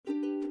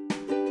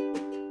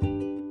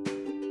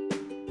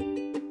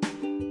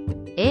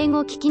英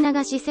語聞き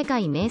流し世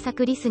界名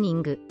作リスニ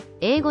ング、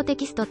英語テ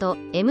キストと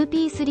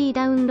MP3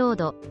 ダウンロー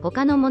ド、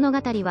他の物語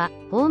は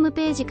ホーム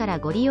ページから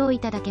ご利用い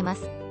ただけま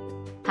す。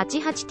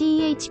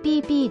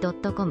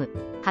88thpp.com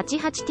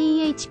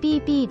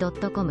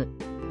 88thpp.com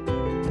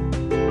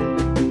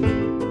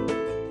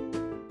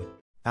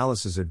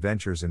Alice's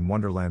Adventures in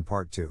Wonderland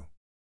Part 2.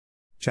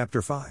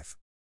 Chapter 5.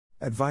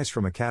 Advice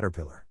from a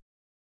Caterpillar.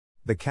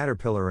 The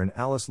caterpillar and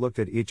Alice looked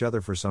at each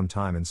other for some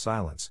time in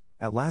silence.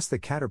 At last the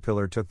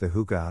caterpillar took the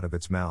hookah out of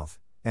its mouth,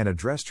 and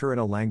addressed her in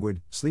a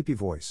languid, sleepy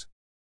voice.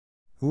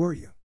 "Who are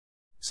you?"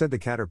 said the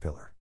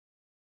caterpillar.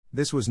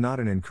 This was not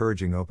an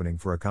encouraging opening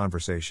for a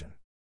conversation.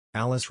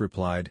 Alice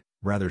replied,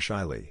 rather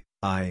shyly,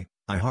 I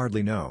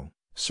hardly know,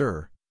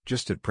 sir,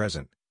 just at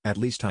present. At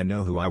least I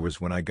know who I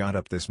was when I got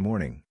up this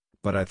morning,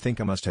 but I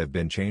think I must have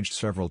been changed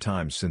several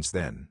times since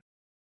then."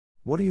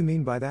 "What do you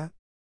mean by that?"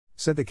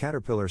 said the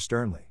caterpillar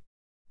sternly.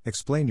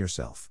 "Explain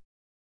yourself."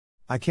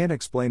 "I can't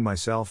explain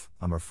myself,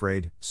 I'm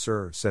afraid,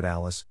 sir," said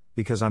Alice,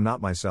 "because I'm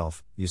not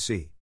myself, you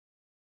see."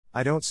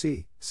 "I don't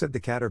see," said the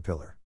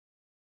caterpillar.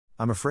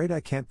 "I'm afraid I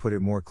can't put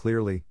it more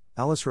clearly,"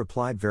 Alice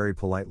replied very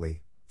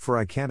politely, "for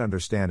I can't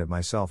understand it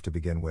myself to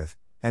begin with,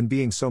 and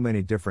being so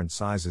many different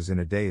sizes in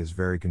a day is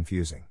very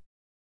confusing."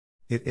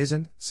 "It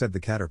isn't," said the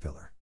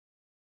caterpillar.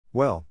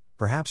 "Well,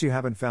 perhaps you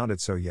haven't found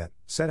it so yet,"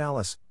 said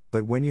Alice,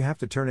 "but when you have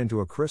to turn into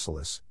a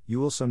chrysalis,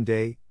 you will some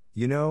day,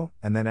 you know,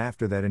 and then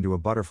after that into a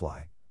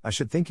butterfly, I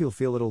should think you'll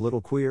feel it a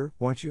little queer,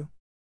 won't you?"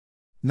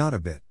 "Not a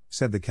bit,"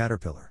 said the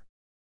caterpillar.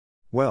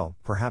 "Well,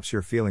 perhaps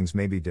your feelings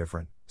may be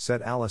different,"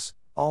 said Alice,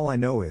 "all I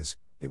know is,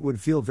 it would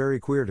feel very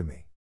queer to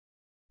me."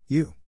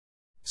 "You?"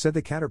 said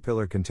the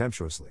caterpillar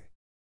contemptuously.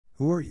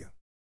 "Who are you?"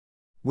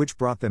 Which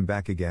brought them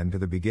back again to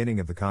the beginning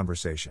of the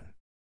conversation.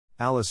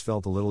 Alice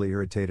felt a little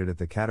irritated at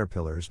the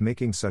caterpillars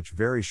making such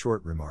very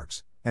short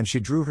remarks, and she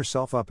drew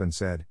herself up and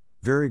said,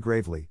 very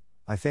gravely,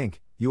 "I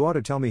think, you ought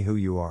to tell me who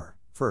you are,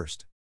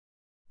 first."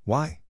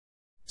 "Why?"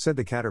 said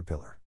the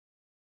caterpillar.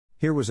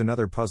 Here was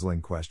another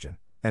puzzling question,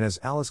 and as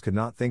Alice could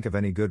not think of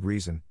any good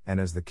reason, and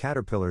as the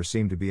caterpillar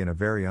seemed to be in a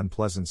very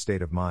unpleasant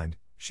state of mind,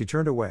 she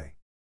turned away.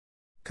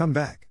 "Come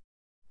back,"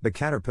 the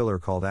caterpillar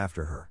called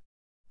after her.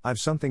 "I've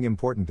something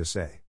important to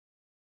say."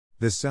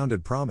 This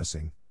sounded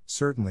promising.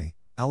 Certainly,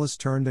 Alice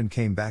turned and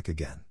came back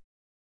again.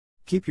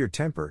 "Keep your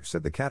temper,"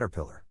 said the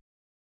caterpillar.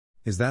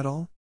 "Is that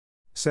all?"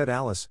 said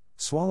Alice,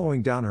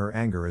 swallowing down her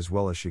anger as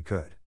well as she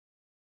could.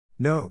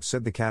 "No,"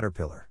 said the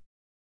caterpillar.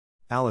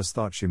 Alice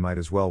thought she might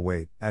as well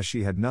wait, as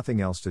she had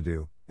nothing else to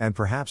do, and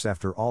perhaps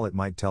after all it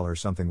might tell her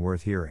something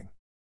worth hearing.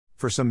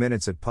 For some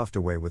minutes it puffed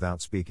away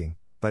without speaking,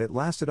 but at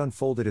last it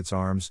unfolded its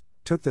arms,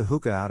 took the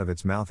hookah out of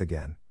its mouth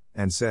again,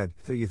 and said,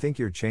 "So you think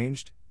you're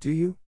changed, do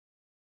you?"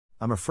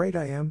 "I'm afraid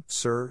I am,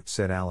 sir,"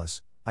 said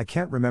Alice. "I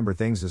can't remember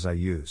things as I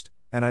used,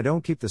 and I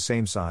don't keep the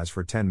same size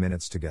for 10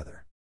 minutes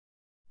together."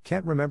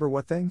 "Can't remember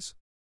what things?"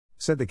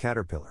 said the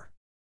caterpillar.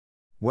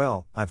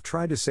 "Well, I've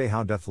tried to say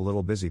how doth the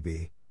little busy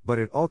bee, but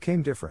it all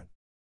came different,"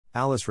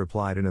 Alice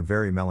replied in a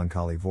very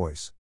melancholy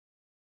voice.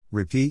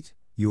 "Repeat,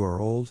 you are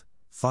old,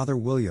 Father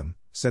William,"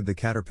 said the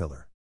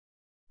caterpillar.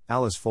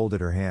 Alice folded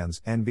her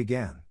hands and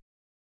began.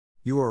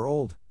 "You are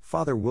old,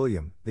 Father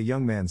William," the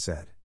young man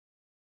said.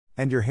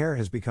 "And your hair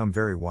has become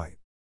very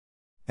white.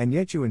 And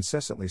yet you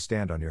incessantly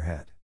stand on your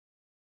head.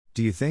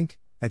 Do you think,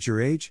 at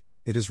your age,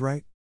 it is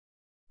right?"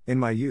 "In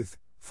my youth,"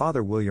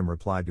 Father William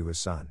replied to his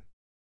son,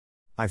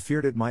 "I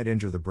feared it might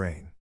injure the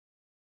brain.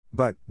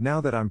 But,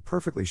 now that I'm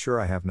perfectly sure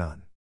I have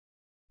none,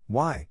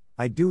 why,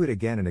 I do it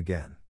again and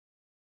again."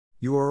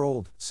 "You are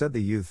old," said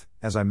the youth,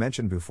 "as I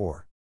mentioned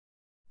before,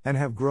 and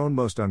have grown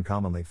most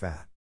uncommonly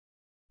fat.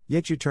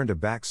 Yet you turned a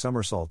back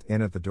somersault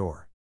in at the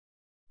door.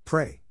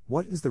 Pray,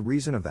 what is the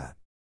reason of that?"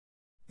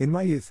 "In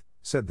my youth,"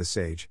 said the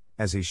sage,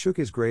 as he shook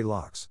his grey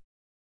locks,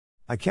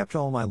 "I kept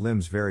all my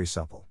limbs very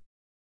supple.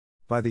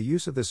 By the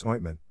use of this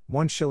ointment,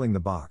 1 shilling the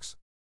box.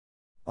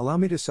 Allow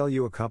me to sell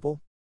you a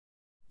couple?"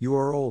 "You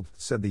are old,"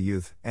 said the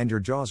youth, "and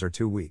your jaws are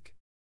too weak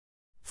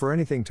for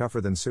anything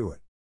tougher than suet.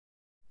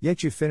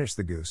 Yet you finished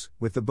the goose,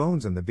 with the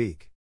bones and the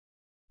beak.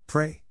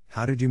 Pray,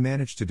 how did you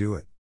manage to do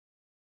it?"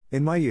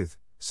 "In my youth,"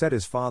 said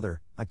his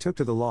father, "I took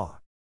to the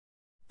law,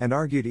 and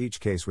argued each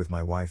case with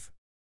my wife.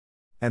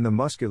 And the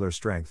muscular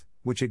strength,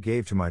 which it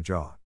gave to my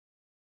jaw,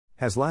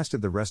 has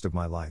lasted the rest of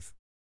my life."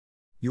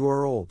 "You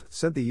are old,"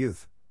 said the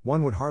youth,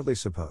 "one would hardly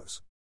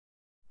suppose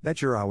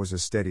that your eye was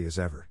as steady as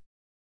ever.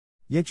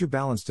 Yet you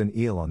balanced an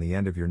eel on the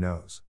end of your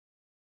nose.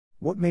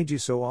 What made you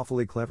so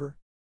awfully clever?"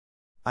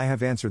 "I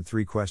have answered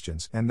 3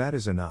 questions, and that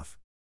is enough,"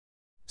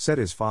 said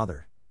his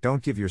father.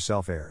 "Don't give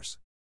yourself airs.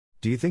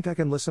 Do you think I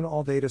can listen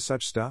all day to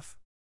such stuff?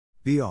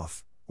 Be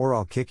off, or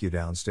I'll kick you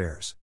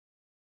downstairs."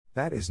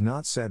 "That is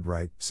not said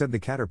right," said the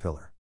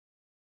caterpillar.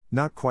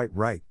 "Not quite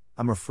right,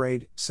 I'm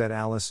afraid," said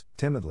Alice,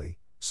 timidly.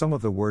 "Some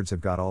of the words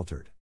have got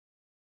altered."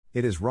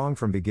 "It is wrong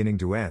from beginning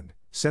to end,"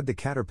 said the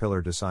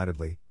caterpillar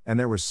decidedly, and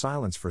there was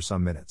silence for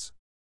some minutes.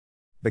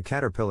 The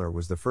caterpillar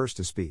was the first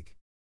to speak.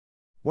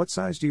 "What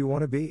size do you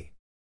want to be?"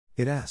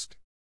 it asked.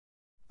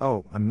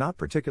 "Oh, I'm not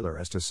particular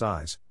as to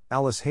size,"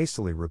 Alice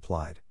hastily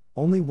replied.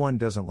 Only one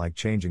doesn't like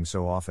changing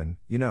so often,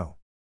 you know.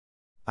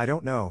 I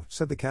don't know,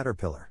 said the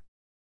caterpillar.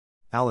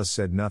 Alice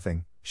said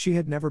nothing. She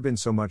had never been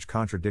so much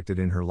contradicted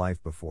in her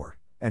life before,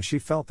 and she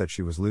felt that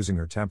she was losing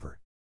her temper.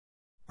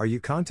 Are you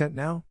content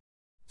now?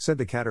 Said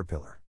the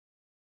caterpillar.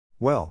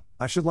 Well,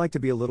 I should like to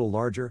be a little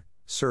larger,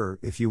 sir,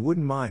 if you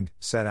wouldn't mind,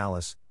 said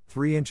Alice.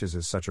 3 inches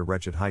is such a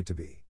wretched height to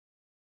be.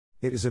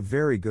 It is a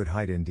very good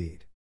height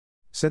indeed,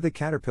 said the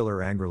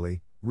caterpillar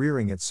angrily,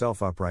 rearing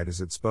itself upright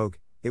as it spoke.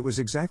 It was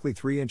exactly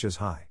 3 inches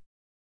high.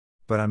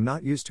 But I'm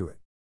not used to it,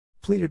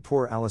 pleaded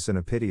poor Alice in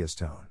a piteous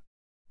tone.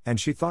 And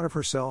she thought of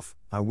herself,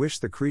 I wish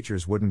the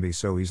creatures wouldn't be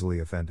so easily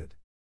offended.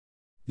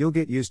 You'll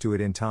get used to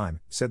it in time,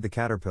 said the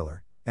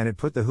caterpillar, and it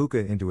put the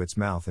hookah into its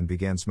mouth and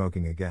began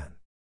smoking again.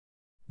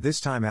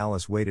 This time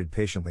Alice waited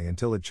patiently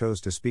until it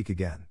chose to speak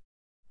again.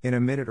 In a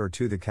minute or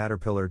two the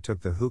caterpillar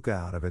took the hookah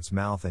out of its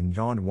mouth and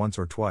yawned once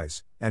or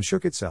twice, and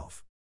shook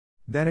itself.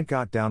 Then it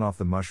got down off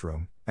the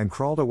mushroom, and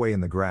crawled away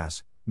in the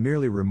grass,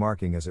 merely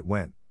remarking as it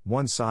went,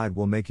 one side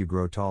will make you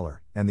grow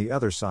taller, and the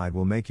other side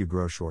will make you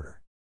grow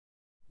shorter.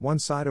 One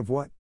side of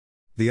what?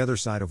 The other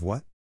side of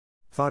what?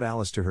 Thought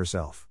Alice to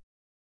herself.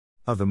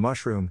 Of the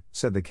mushroom,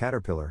 said the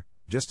caterpillar,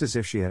 just as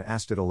if she had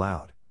asked it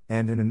aloud,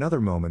 and in another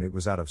moment it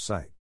was out of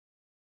sight.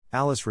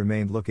 Alice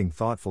remained looking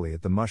thoughtfully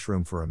at the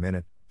mushroom for a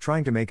minute,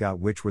 trying to make out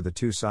which were the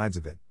 2 sides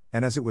of it,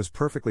 and as it was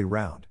perfectly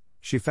round,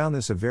 she found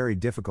this a very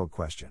difficult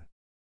question.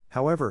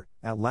 However,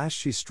 at last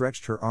she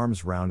stretched her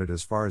arms round it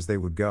as far as they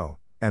would go,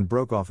 and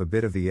broke off a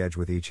bit of the edge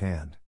with each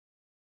hand.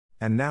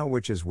 And now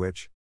which is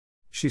which?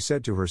 She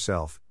said to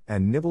herself,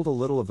 and nibbled a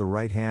little of the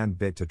right hand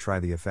bit to try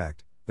the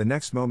effect. The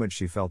next moment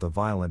she felt a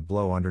violent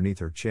blow underneath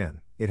her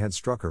chin. It had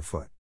struck her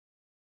foot.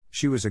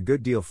 She was a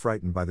good deal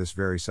frightened by this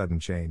very sudden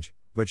change,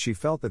 but she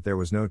felt that there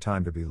was no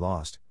time to be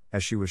lost,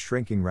 as she was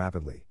shrinking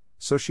rapidly,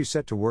 so she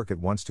set to work at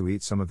once to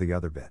eat some of the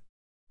other bit.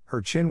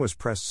 Her chin was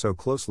pressed so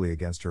closely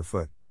against her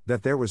foot,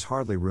 that there was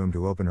hardly room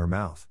to open her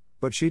mouth,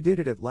 but she did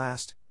it at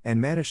last, and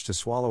managed to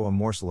swallow a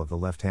morsel of the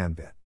left-hand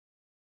bit.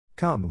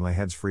 Come, my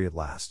head's free at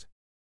last,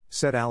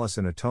 said Alice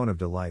in a tone of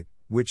delight,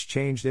 which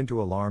changed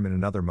into alarm in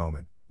another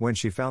moment, when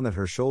she found that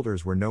her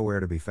shoulders were nowhere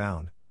to be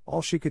found.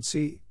 All she could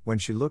see, when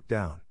she looked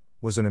down,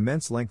 was an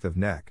immense length of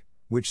neck,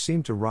 which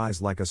seemed to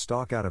rise like a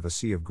stalk out of a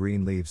sea of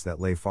green leaves that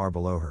lay far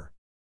below her.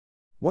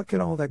 What can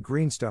all that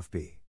green stuff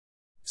be?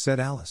 Said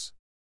Alice.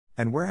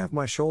 And where have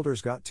my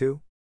shoulders got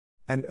to?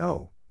 And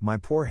oh, my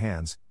poor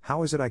hands,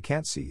 how is it I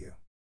can't see you?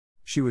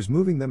 She was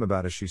moving them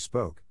about as she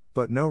spoke,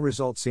 but no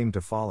result seemed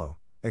to follow,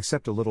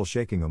 except a little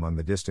shaking among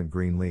the distant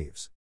green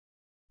leaves.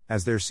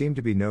 As there seemed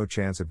to be no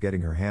chance of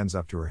getting her hands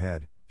up to her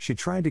head, she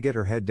tried to get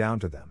her head down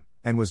to them,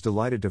 and was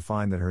delighted to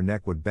find that her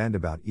neck would bend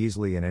about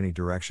easily in any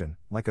direction,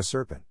 like a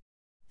serpent.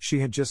 She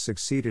had just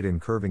succeeded in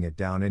curving it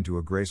down into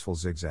a graceful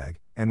zigzag,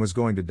 and was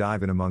going to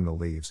dive in among the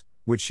leaves,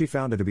 which she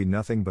found to be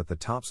nothing but the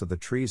tops of the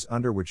trees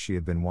under which she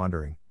had been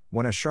wandering,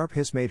 when a sharp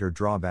hiss made her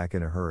draw back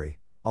in a hurry.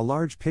 A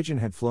large pigeon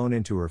had flown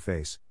into her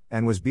face,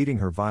 and was beating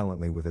her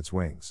violently with its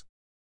wings.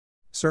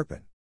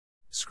 Serpent!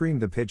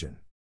 Screamed the pigeon.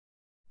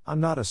 I'm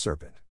not a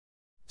serpent,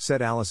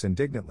 said Alice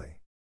indignantly.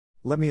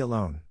 Let me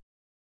alone.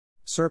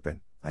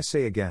 Serpent, I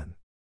say again,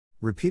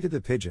 repeated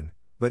the pigeon,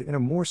 but in a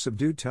more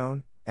subdued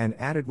tone, and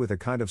added with a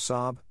kind of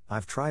sob,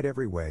 I've tried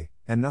every way,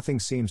 and nothing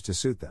seems to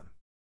suit them.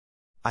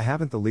 I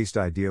haven't the least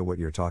idea what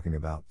you're talking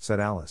about, said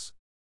Alice.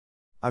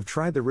 I've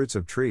tried the roots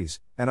of trees,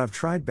 and I've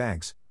tried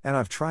banks, and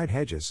I've tried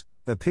hedges,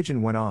 the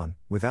pigeon went on,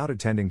 without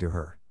attending to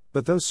her,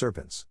 but those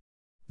serpents.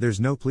 There's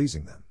no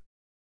pleasing them.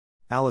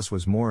 Alice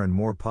was more and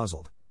more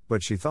puzzled,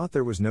 but she thought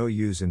there was no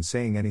use in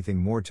saying anything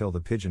more till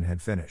the pigeon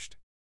had finished.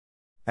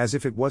 As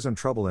if it wasn't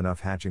trouble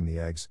enough hatching the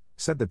eggs,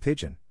 said the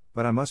pigeon,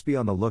 but I must be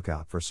on the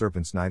lookout for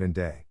serpents night and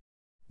day.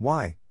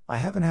 Why, I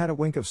haven't had a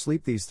wink of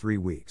sleep these 3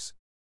 weeks.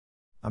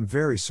 I'm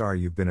very sorry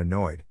you've been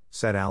annoyed,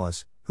 said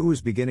Alice, who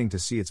was beginning to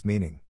see its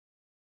meaning.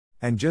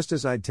 And just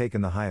as I'd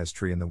taken the highest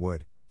tree in the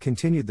wood,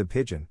 continued the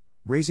pigeon,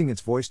 raising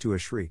its voice to a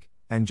shriek,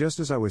 and just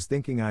as I was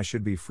thinking I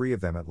should be free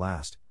of them at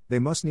last, they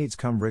must needs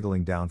come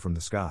wriggling down from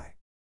the sky.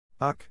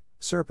 Ugh,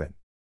 serpent!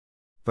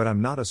 But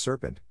I'm not a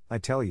serpent, I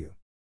tell you,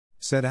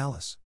 said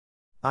Alice.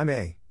 I'm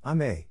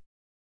a.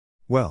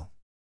 Well,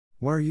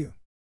 what are you?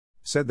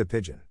 Said the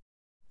pigeon.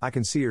 I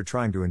can see you're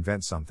trying to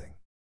invent something.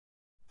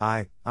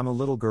 I'm a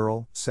little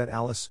girl, said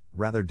Alice,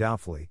 rather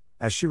doubtfully,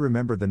 as she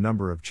remembered the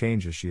number of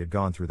changes she had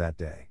gone through that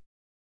day.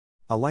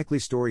 A likely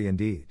story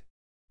indeed,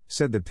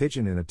 said the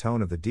pigeon in a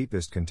tone of the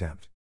deepest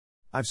contempt.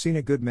 I've seen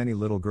a good many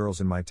little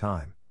girls in my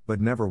time, but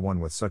never one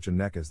with such a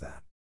neck as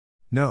that.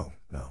 No.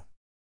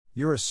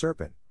 You're a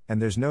serpent,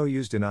 and there's no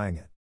use denying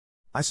it.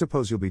 I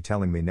suppose you'll be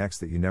telling me next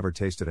that you never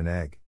tasted an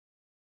egg.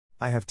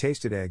 I have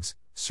tasted eggs,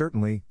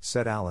 certainly,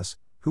 said Alice,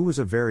 who was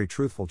a very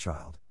truthful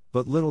child,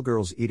 but little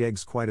girls eat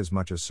eggs quite as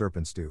much as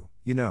serpents do,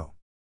 you know.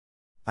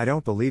 I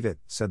don't believe it,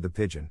 said the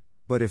pigeon,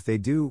 but if they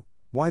do,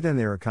 why then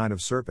they're a kind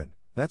of serpent,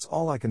 that's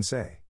all I can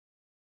say.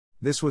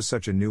 This was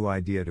such a new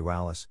idea to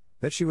Alice,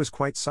 that she was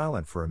quite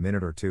silent for a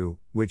minute or two,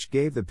 which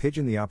gave the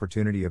pigeon the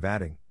opportunity of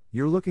adding,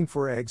 You're looking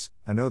for eggs,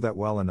 I know that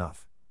well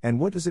enough, And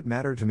what does it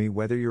matter to me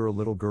whether you're a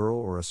little girl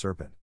or a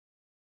serpent?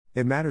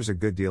 It matters a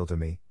good deal to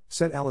me,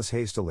 said Alice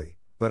hastily,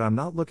 but I'm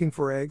not looking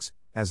for eggs,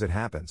 as it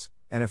happens,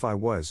 and if I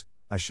was,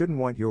 I shouldn't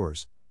want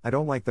yours, I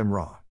don't like them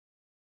raw.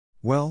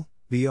 Well,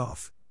 be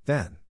off,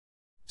 then,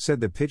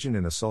 said the pigeon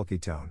in a sulky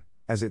tone,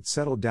 as it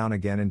settled down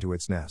again into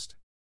its nest.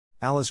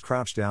 Alice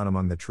crouched down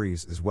among the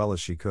trees as well as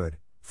she could,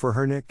 for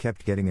her neck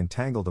kept getting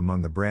entangled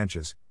among the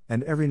branches,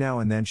 and every now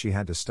and then she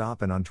had to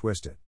stop and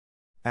untwist it.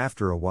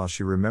 After a while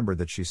she remembered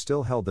that she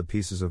still held the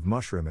pieces of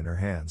mushroom in her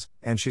hands,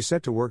 and she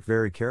set to work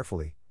very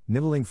carefully,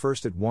 nibbling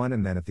first at one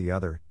and then at the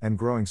other, and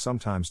growing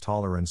sometimes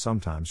taller and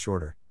sometimes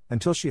shorter,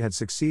 until she had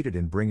succeeded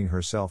in bringing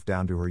herself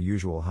down to her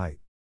usual height.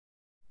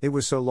 It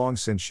was so long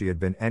since she had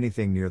been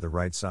anything near the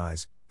right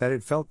size, that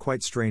it felt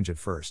quite strange at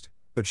first,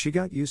 but she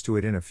got used to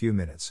it in a few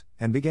minutes,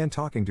 and began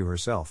talking to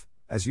herself,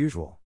 as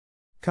usual.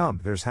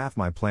 Come, there's half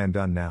my plan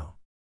done now.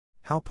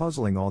 How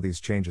puzzling all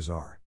these changes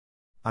are.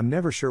 I'm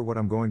never sure what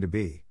I'm going to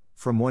be,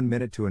 from one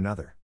minute to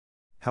another.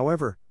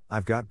 However,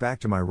 I've got back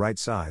to my right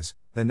size.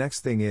 The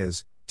next thing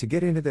is, to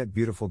get into that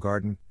beautiful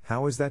garden.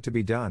 How is that to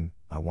be done,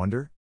 I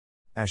wonder?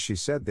 As she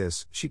said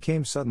this, she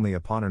came suddenly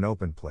upon an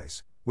open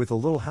place, with a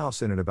little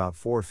house in it about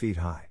 4 feet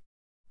high.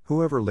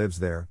 Whoever lives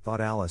there,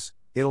 thought Alice,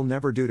 it'll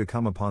never do to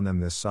come upon them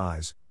this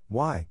size.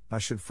 Why, I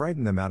should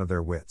frighten them out of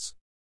their wits.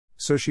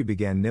 So she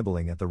began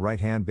nibbling at the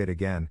right-hand bit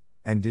again,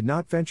 and did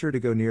not venture to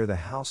go near the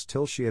house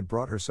till she had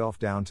brought herself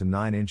down to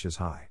 9 inches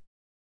high.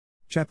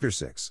 Chapter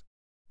 6.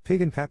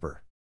 Pig and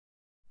Pepper.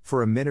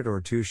 For a minute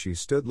or two she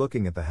stood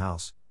looking at the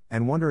house,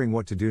 and wondering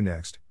what to do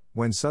next,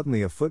 when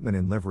suddenly a footman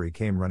in livery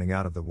came running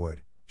out of the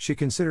wood. She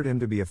considered him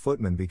to be a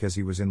footman because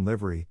he was in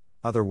livery,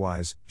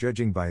 otherwise,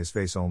 judging by his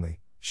face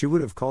only, she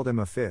would have called him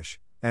a fish,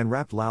 and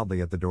rapped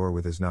loudly at the door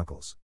with his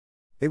knuckles.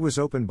 It was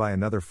opened by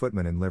another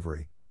footman in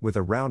livery, with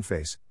a round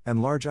face,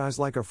 and large eyes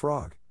like a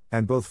frog,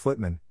 and both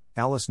footmen,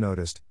 Alice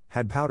noticed,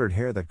 had powdered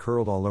hair that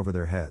curled all over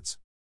their heads.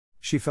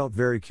 She felt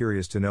very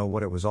curious to know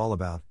what it was all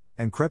about,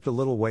 and crept a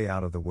little way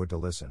out of the wood to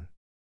listen.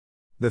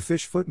 The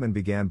fish footman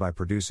began by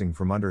producing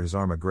from under his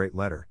arm a great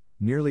letter,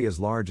 nearly as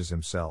large as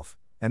himself,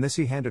 and this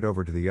he handed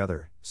over to the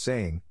other,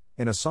 saying,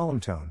 in a solemn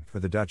tone, for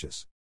the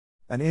Duchess.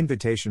 An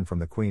invitation from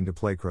the Queen to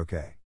play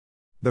croquet.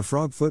 The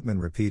frog footman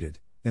repeated,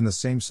 in the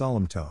same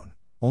solemn tone,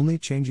 only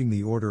changing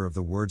the order of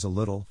the words a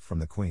little, from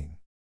the Queen.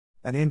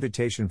 An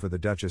invitation for the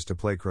Duchess to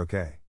play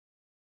croquet.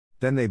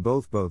 Then they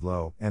both bowed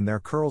low, and their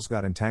curls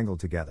got entangled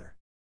together.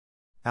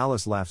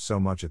 Alice laughed so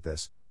much at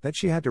this, that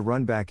she had to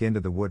run back into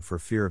the wood for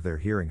fear of their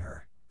hearing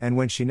her, and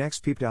when she next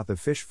peeped out the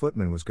fish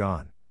footman was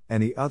gone,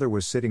 and the other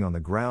was sitting on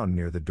the ground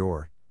near the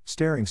door,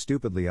 staring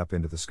stupidly up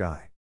into the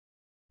sky.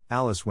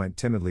 Alice went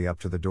timidly up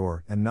to the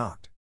door, and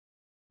knocked.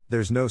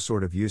 There's no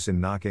sort of use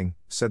in knocking,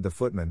 said the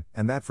footman,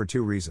 and that for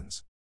 2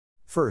 reasons.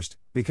 First,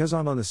 because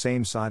I'm on the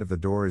same side of the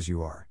door as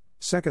you are.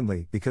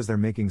 Secondly, because they're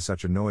making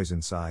such a noise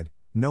inside,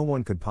 no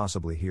one could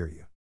possibly hear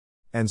you.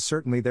 And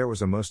certainly there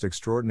was a most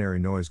extraordinary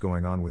noise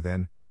going on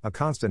within, a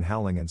constant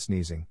howling and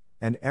sneezing,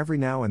 and every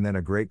now and then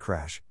a great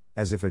crash,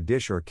 as if a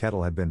dish or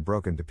kettle had been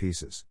broken to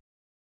pieces.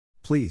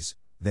 Please,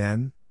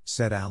 then,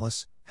 said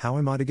Alice, how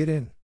am I to get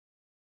in?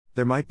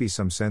 There might be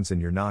some sense in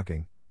your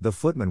knocking, the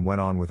footman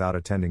went on without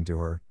attending to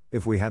her,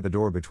 if we had the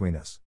door between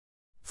us.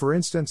 For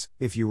instance,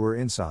 if you were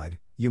inside,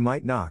 you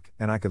might knock,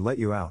 and I could let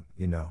you out,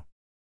 you know.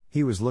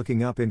 He was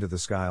looking up into the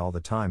sky all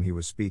the time he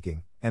was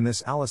speaking, and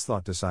this Alice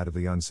thought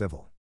decidedly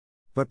uncivil.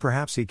 But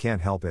perhaps he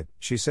can't help it,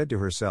 she said to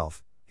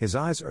herself, his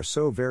eyes are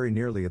so very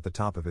nearly at the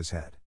top of his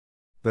head.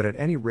 But at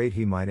any rate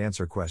he might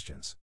answer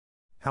questions.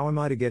 How am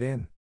I to get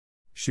in?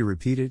 She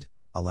repeated,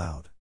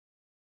 aloud.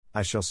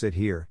 I shall sit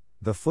here,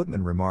 the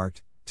footman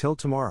remarked, till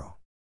tomorrow.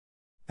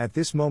 At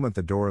this moment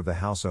the door of the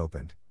house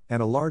opened,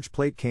 and a large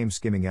plate came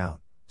skimming out,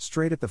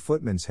 straight at the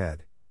footman's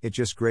head. It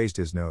just grazed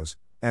his nose,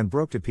 and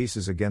broke to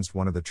pieces against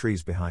one of the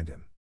trees behind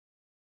him.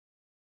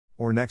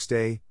 Or next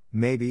day,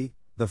 maybe,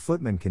 the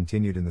footman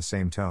continued in the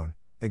same tone,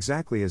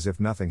 exactly as if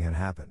nothing had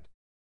happened.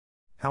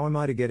 How am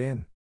I to get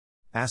in?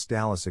 Asked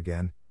Alice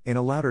again, in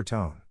a louder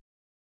tone.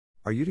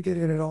 Are you to get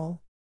in at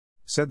all?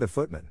 Said the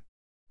footman.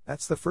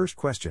 That's the first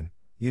question,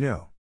 you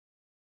know.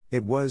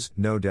 It was,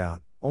 no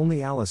doubt,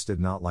 only Alice did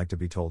not like to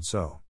be told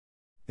so.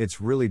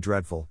 It's really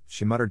dreadful,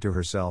 she muttered to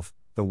herself,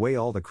 the way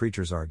all the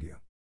creatures argue.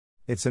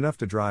 It's enough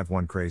to drive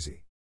one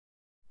crazy.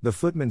 The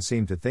footman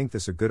seemed to think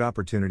this a good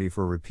opportunity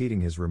for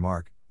repeating his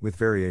remark, with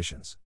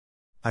variations.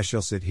 I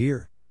shall sit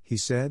here, he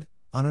said,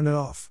 on and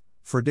off,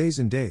 for days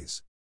and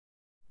days.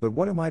 But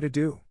what am I to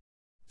do?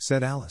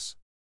 Said Alice.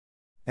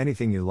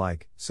 Anything you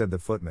like, said the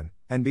footman,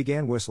 and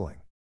began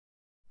whistling.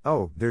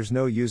 Oh, there's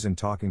no use in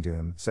talking to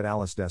him, said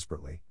Alice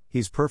desperately,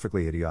 he's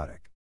perfectly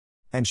idiotic.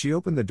 And she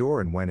opened the door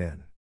and went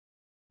in.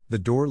 The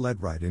door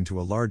led right into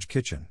a large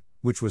kitchen,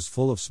 which was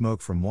full of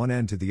smoke from one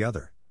end to the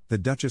other. The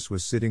Duchess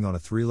was sitting on a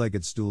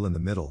 3-legged stool in the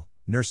middle,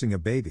 nursing a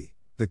baby.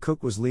 The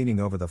cook was leaning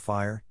over the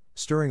fire,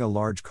 stirring a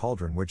large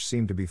cauldron which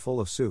seemed to be full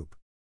of soup.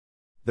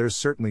 There's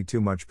certainly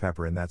too much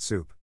pepper in that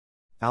soup,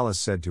 Alice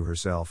said to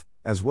herself,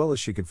 as well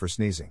as she could for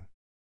sneezing.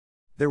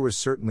 There was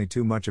certainly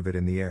too much of it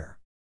in the air.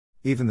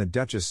 Even the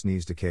Duchess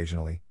sneezed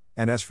occasionally,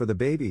 and as for the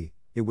baby,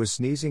 it was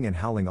sneezing and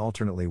howling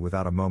alternately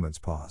without a moment's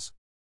pause.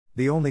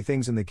 The only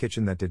things in the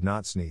kitchen that did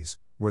not sneeze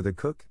were the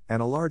cook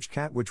and a large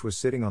cat which was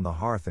sitting on the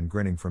hearth and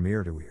grinning from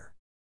ear to ear.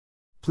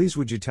 "Please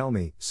would you tell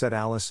me," said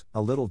Alice,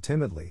 a little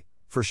timidly,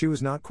 for she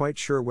was not quite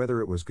sure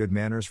whether it was good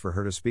manners for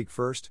her to speak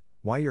first,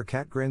 "why your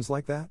cat grins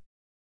like that?"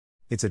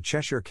 "It's a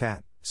Cheshire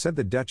cat," said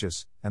the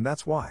Duchess, "and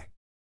that's why."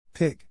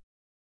 "Pig."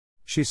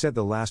 She said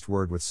the last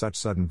word with such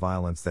sudden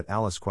violence that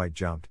Alice quite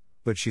jumped,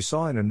 but she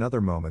saw in another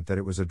moment that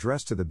it was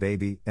addressed to the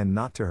baby and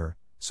not to her,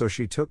 so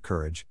she took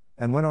courage,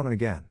 and went on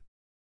again.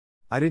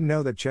 "I didn't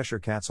know that Cheshire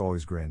cats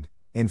always grinned.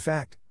 In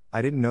fact,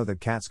 I didn't know that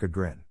cats could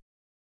grin."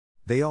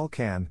 "They all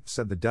can,"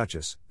 said the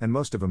Duchess, "and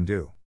most of 'em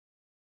do."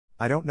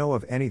 "I don't know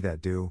of any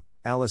that do,"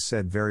 Alice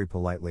said very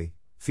politely,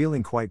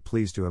 feeling quite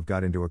pleased to have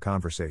got into a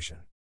conversation.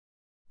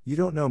 "You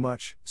don't know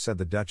much," said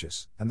the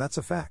Duchess, "and that's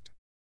a fact."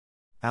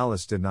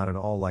 Alice did not at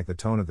all like the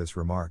tone of this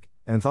remark,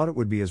 and thought it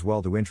would be as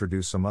well to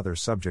introduce some other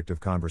subject of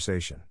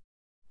conversation.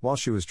 While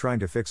she was trying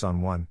to fix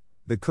on one,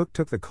 the cook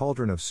took the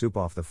cauldron of soup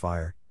off the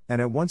fire,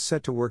 and at once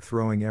set to work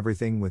throwing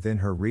everything within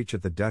her reach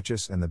at the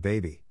Duchess and the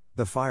baby.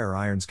 The fire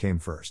irons came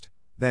first,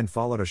 then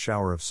followed a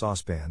shower of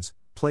saucepans,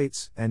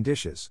 plates, and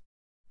dishes.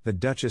 The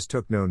Duchess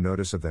took no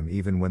notice of them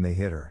even when they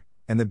hit her,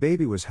 and the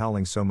baby was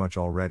howling so much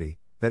already,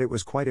 that it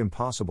was quite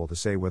impossible to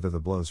say whether the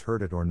blows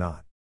hurt it or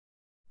not.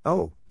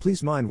 "Oh,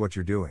 please mind what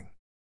you're doing,"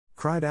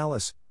 cried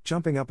Alice,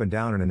 jumping up and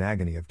down in an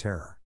agony of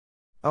terror.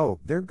 "Oh,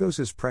 there goes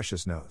his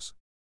precious nose."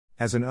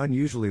 As an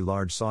unusually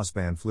large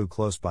saucepan flew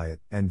close by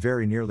it, and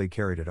very nearly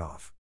carried it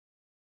off.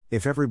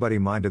 "If everybody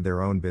minded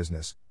their own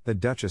business," the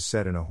Duchess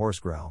said in a hoarse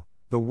growl,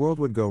 "the world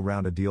would go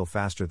round a deal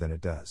faster than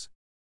it does."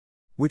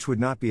 "Which would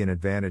not be an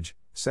advantage,"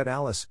 said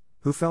Alice,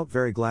 who felt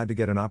very glad to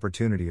get an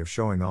opportunity of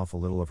showing off a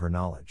little of her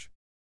knowledge.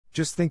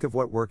 "Just think of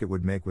what work it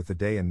would make with the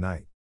day and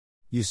night.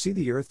 You see,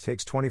 the earth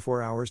takes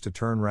 24 hours to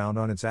turn round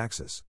on its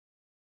axis."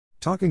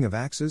 "Talking of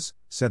axes,"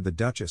 said the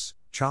Duchess,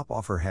 "chop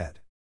off her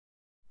head."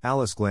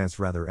 Alice glanced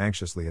rather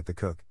anxiously at the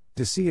cook,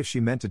 to see if she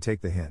meant to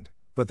take the hint,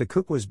 but the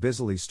cook was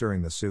busily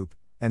stirring the soup,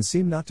 and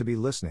seemed not to be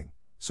listening,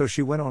 so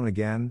she went on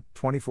again,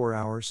 24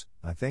 hours,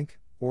 I think,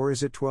 or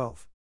is it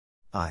 12?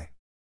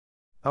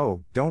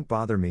 "Oh, don't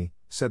bother me,"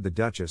 said the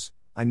Duchess,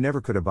 "I never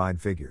could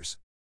abide figures."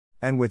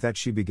 And with that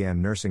she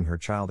began nursing her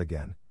child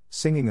again,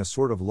 singing a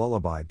sort of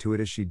lullaby to it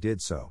as she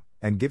did so,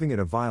 and giving it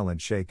a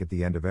violent shake at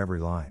the end of every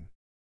line.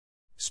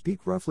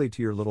 "Speak roughly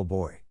to your little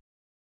boy.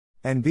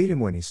 And beat him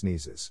when he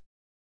sneezes.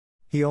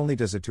 He only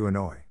does it to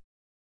annoy.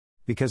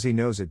 Because he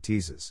knows it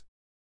teases."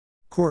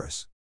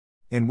 Chorus.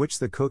 In which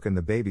the cook and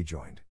the baby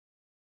joined.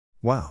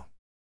 "Wow!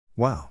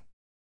 Wow!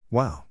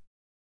 Wow!"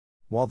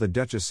 While the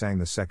Duchess sang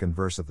the second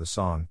verse of the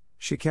song,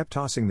 she kept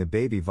tossing the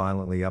baby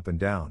violently up and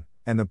down,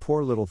 and the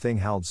poor little thing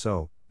howled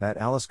so, that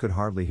Alice could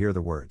hardly hear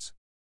the words.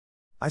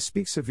 "I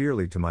speak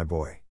severely to my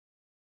boy.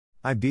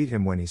 I beat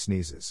him when he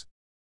sneezes.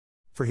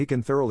 For he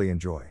can thoroughly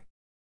enjoy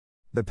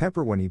the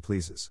pepper when he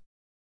pleases."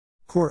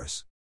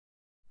 Chorus.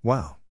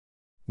 Wow!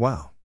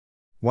 Wow!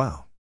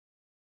 Wow!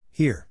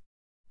 "Here.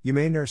 You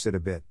may nurse it a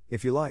bit,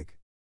 if you like,"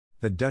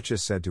 the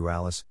Duchess said to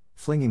Alice,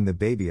 flinging the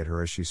baby at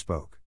her as she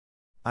spoke.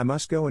 "I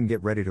must go and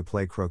get ready to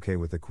play croquet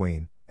with the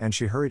Queen," and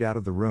she hurried out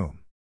of the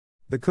room.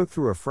 The cook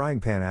threw a frying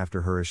pan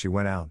after her as she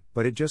went out,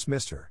 but it just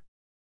missed her.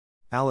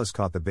 Alice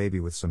caught the baby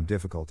with some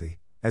difficulty,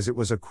 as it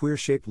was a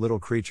queer-shaped little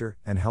creature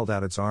and held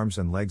out its arms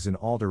and legs in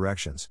all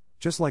directions,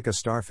 just like a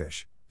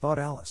starfish, thought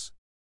Alice.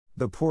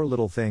 The poor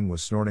little thing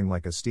was snorting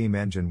like a steam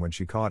engine when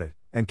she caught it,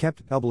 and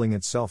kept doubling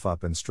itself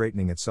up and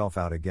straightening itself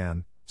out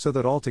again, so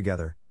that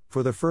altogether,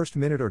 for the first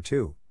minute or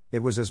two, it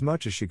was as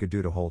much as she could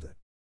do to hold it.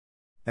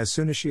 As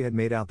soon as she had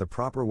made out the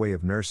proper way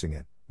of nursing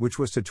it, which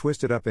was to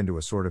twist it up into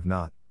a sort of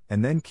knot,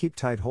 and then keep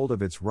tight hold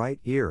of its right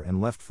ear and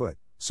left foot,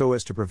 so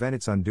as to prevent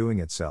its undoing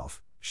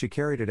itself, she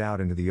carried it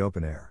out into the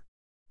open air.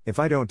 "If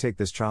I don't take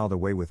this child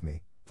away with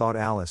me," thought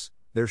Alice,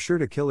 "they're sure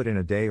to kill it in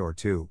a day or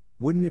two.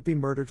 Wouldn't it be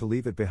murder to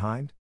leave it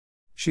behind?"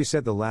 She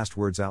said the last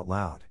words out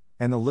loud,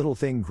 and the little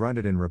thing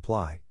grunted in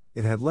reply.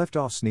 It had left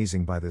off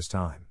sneezing by this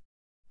time.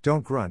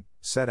 "Don't grunt,"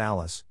 said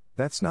Alice,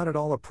 "that's not at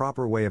all a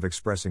proper way of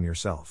expressing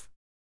yourself."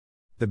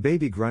 The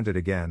baby grunted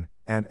again,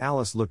 and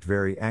Alice looked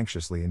very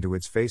anxiously into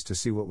its face to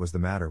see what was the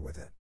matter with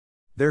it.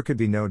 There could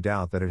be no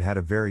doubt that it had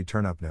a very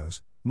turn-up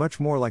nose, much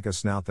more like a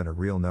snout than a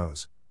real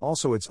nose.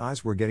 Also its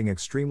eyes were getting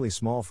extremely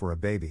small for a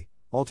baby.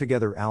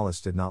 Altogether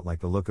Alice did not like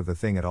the look of the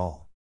thing at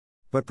all.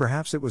 But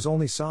perhaps it was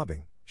only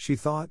sobbing, she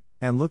thought,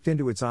 and looked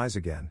into its eyes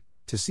again,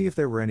 to see if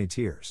there were any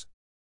tears.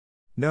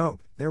 No,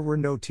 there were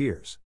no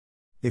tears.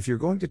 "If you're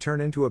going to turn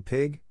into a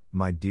pig,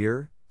 my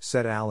dear,"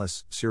 said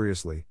Alice,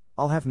 seriously,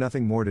 "I'll have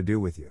nothing more to do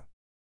with you.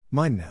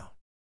 Mind now."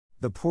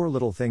 The poor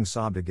little thing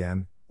sobbed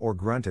again, or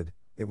grunted,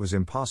 it was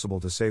impossible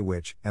to say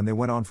which, and they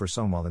went on for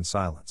some while in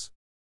silence.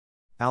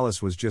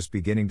 Alice was just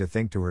beginning to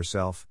think to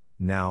herself,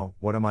 "Now,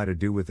 what am I to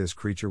do with this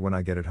creature when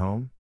I get it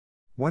home?"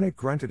 when it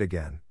grunted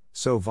again,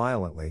 so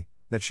violently,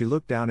 that she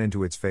looked down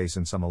into its face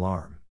in some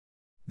alarm.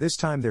 This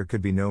time there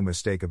could be no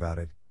mistake about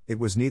it, it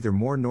was neither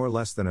more nor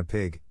less than a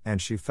pig,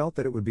 and she felt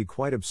that it would be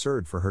quite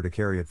absurd for her to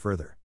carry it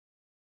further.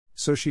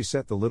 So she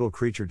set the little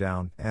creature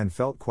down, and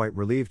felt quite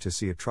relieved to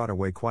see it trot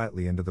away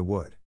quietly into the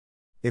wood.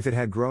 If it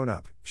had grown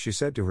up, she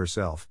said to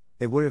herself,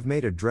 it would have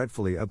made a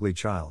dreadfully ugly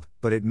child,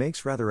 but it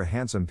makes rather a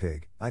handsome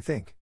pig, I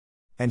think.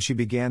 And she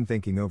began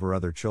thinking over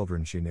other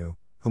children she knew,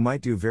 who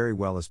might do very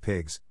well as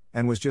pigs,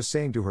 and was just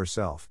saying to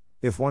herself,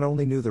 if one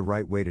only knew the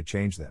right way to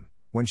change them,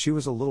 when she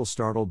was a little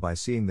startled by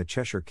seeing the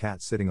Cheshire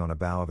Cat sitting on a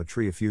bough of a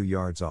tree a few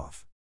yards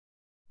off.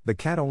 The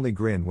cat only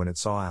grinned when it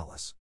saw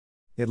Alice.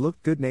 It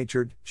looked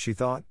good-natured, she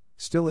thought,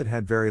 still it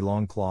had very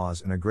long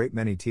claws and a great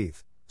many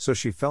teeth, so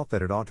she felt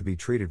that it ought to be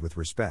treated with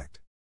respect.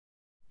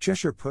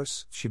 Cheshire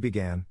Puss, she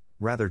began,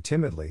 rather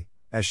timidly,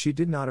 as she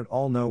did not at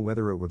all know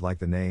whether it would like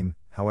the name.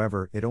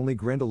 However, it only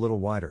grinned a little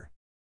wider.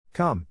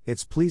 Come,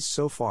 it's pleased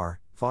so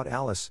far, thought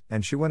Alice,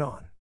 and she went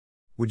on.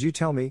 Would you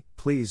tell me,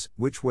 please,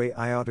 which way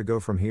I ought to go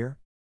from here?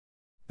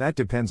 That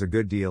depends a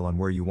good deal on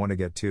where you want to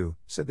get to,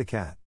 said the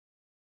cat.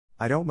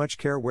 I don't much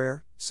care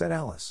where, said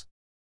Alice.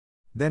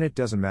 Then it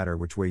doesn't matter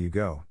which way you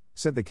go,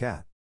 said the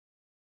cat.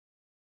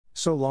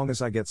 So long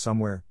as I get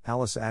somewhere,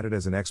 Alice added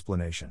as an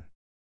explanation.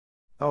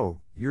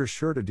 Oh, you're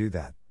sure to do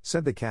that,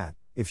 said the cat,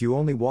 if you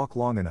only walk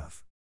long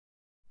enough.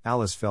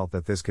 Alice felt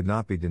that this could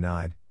not be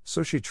denied,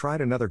 so she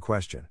tried another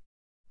question.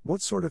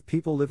 What sort of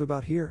people live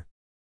about here?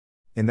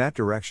 In that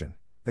direction,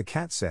 the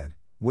cat said,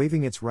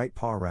 waving its right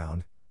paw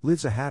round,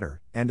 lives a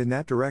hatter, and in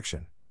that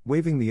direction,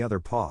 waving the other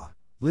paw,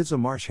 lives a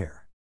marsh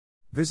hare.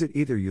 Visit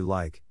either you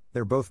like,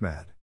 they're both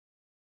mad.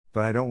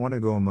 But I don't want to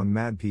go among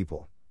mad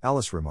people,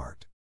 Alice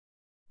remarked.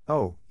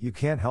 Oh, you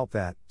can't help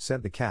that,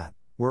 said the cat,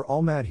 we're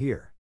all mad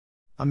here.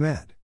 I'm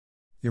mad.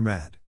 You're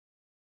mad.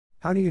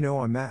 How do you know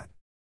I'm mad?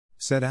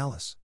 Said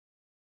Alice.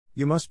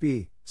 You must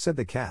be, said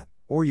the cat,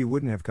 or you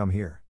wouldn't have come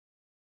here.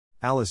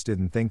 Alice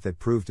didn't think that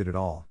proved it at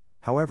all.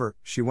 However,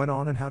 she went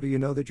on, and how do you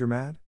know that you're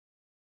mad?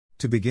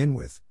 To begin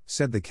with,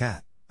 said the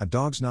cat, a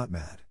dog's not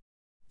mad.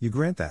 You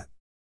grant that?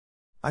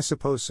 I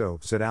suppose so,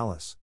 said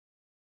Alice.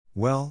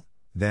 Well,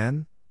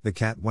 then, the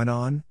cat went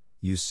on,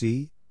 you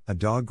see, a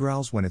dog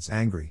growls when it's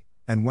angry,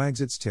 and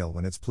wags its tail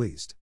when it's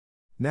pleased.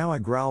 Now I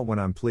growl when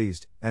I'm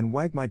pleased, and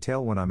wag my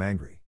tail when I'm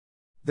angry.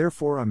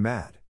 Therefore I'm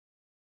mad.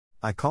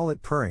 I call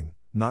it purring,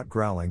 not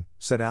growling,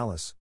 said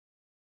Alice.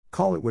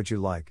 Call it what you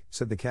like,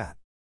 said the cat.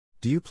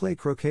 Do you play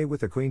croquet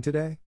with the Queen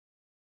today?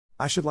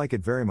 I should like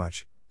it very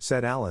much,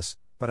 said Alice,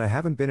 but I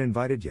haven't been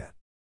invited yet.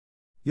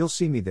 You'll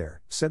see me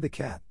there, said the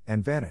cat,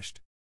 and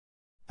vanished.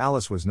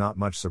 Alice was not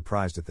much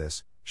surprised at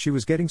this, she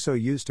was getting so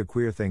used to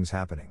queer things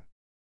happening.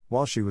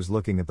 While she was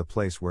looking at the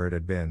place where it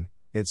had been,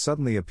 it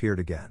suddenly appeared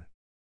again.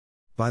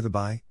 By the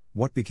by,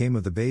 what became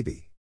of the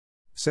baby?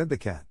 Said the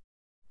cat.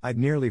 I'd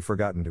nearly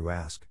forgotten to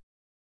ask.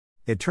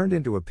 It turned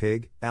into a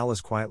pig,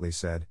 Alice quietly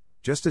said,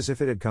 just as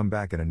if it had come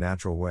back in a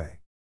natural way.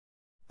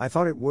 I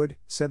thought it would,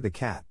 said the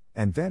cat,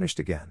 and vanished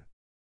again.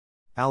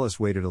 Alice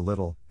waited a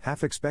little,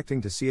 half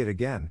expecting to see it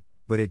again,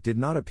 but it did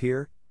not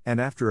appear,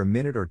 and after a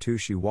minute or two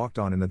she walked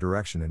on in the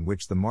direction in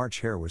which the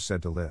March hare was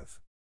said to live.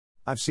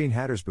 I've seen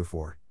hatters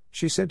before,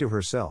 she said to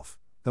herself.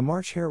 The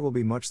March hare will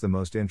be much the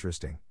most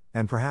interesting,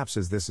 and perhaps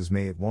as this is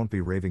May it won't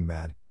be raving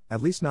mad,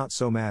 at least not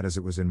so mad as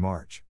it was in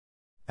March.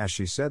 As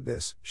she said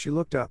this, she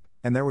looked up,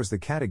 and there was the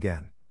cat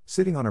again,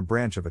 sitting on a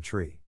branch of a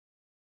tree.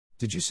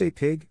 Did you say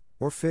pig,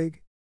 or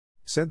fig?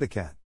 Said the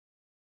cat.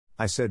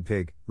 I said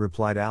pig,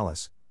 replied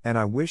Alice, and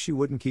I wish you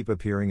wouldn't keep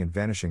appearing and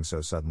vanishing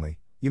so suddenly,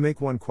 you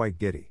make one quite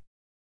giddy.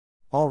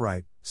 All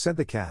right, said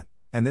the cat,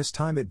 and this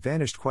time it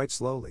vanished quite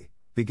slowly,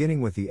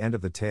 beginning with the end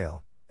of the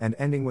tail, and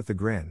ending with the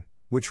grin,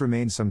 which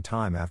remained some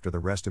time after the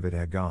rest of it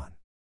had gone.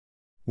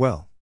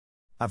 Well,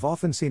 I've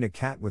often seen a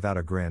cat without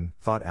a grin,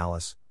 thought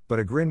Alice, but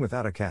a grin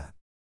without a cat.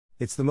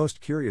 It's the most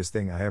curious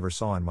thing I ever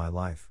saw in my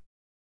life.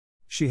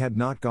 She had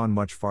not gone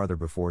much farther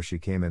before she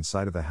came in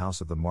sight of the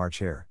house of the March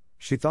hare.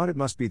 She thought it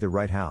must be the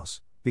right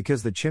house,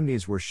 because the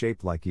chimneys were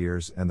shaped like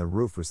ears and the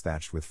roof was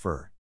thatched with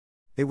fur.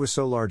 It was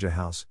so large a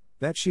house,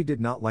 that she did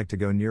not like to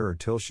go nearer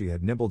till she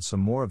had nibbled some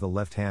more of the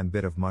left-hand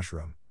bit of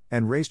mushroom,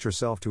 and raised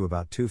herself to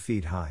about 2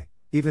 feet high.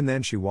 Even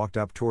then she walked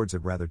up towards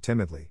it rather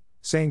timidly,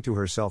 saying to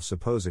herself,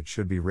 suppose it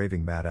should be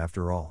raving mad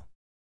after all.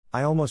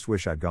 I almost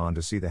wish I'd gone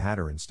to see the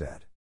hatter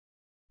instead.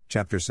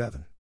 Chapter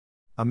 7.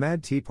 A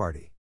Mad Tea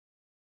Party.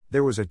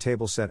 There was a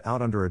table set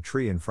out under a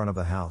tree in front of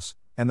the house,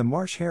 and the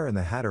Marsh hare and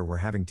the hatter were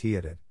having tea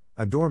at it.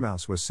 A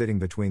dormouse was sitting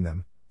between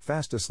them,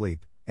 fast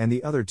asleep, and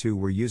the other two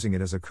were using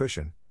it as a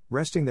cushion,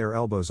 resting their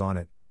elbows on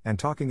it, and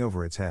talking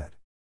over its head.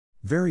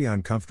 Very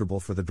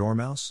uncomfortable for the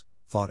dormouse,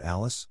 thought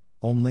Alice,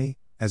 only,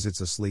 as it's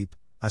asleep,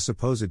 I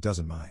suppose it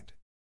doesn't mind.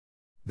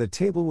 The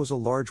table was a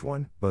large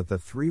one, but the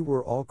three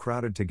were all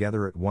crowded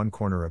together at one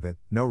corner of it,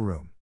 no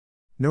room.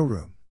 No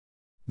room.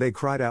 They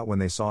cried out when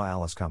they saw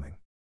Alice coming.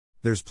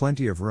 There's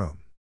plenty of room,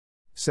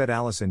 said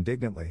Alice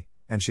indignantly,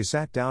 and she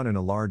sat down in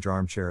a large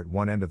armchair at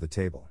one end of the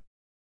table.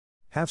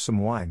 Have some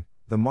wine,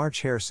 the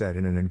March hare said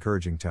in an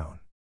encouraging tone.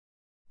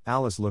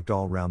 Alice looked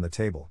all round the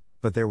table,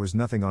 but there was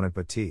nothing on it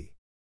but tea.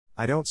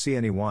 I don't see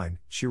any wine,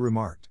 she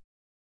remarked.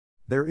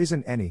 There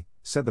isn't any,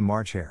 said the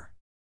March hare.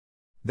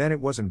 Then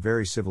it wasn't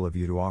very civil of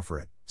you to offer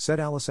it, said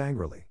Alice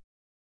angrily.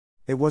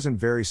 It wasn't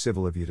very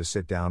civil of you to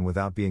sit down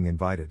without being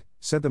invited,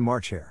 said the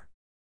March Hare.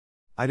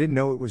 I didn't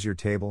know it was your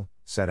table,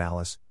 said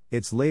Alice,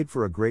 it's laid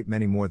for a great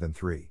many more than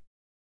 3.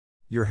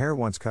 Your hair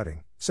wants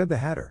cutting, said the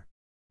Hatter.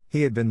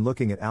 He had been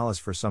looking at Alice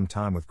for some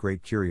time with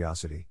great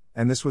curiosity,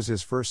 and this was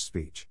his first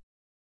speech.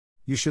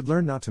 You should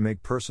learn not to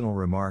make personal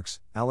remarks,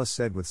 Alice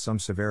said with some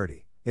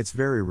severity, it's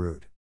very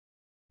rude.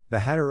 The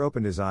Hatter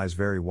opened his eyes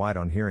very wide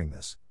on hearing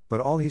this,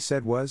 but all he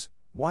said was,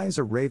 why is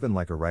a raven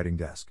like a writing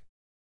desk?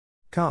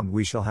 Come,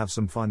 we shall have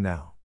some fun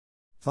now,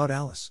 thought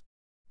Alice.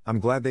 I'm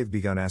glad they've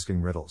begun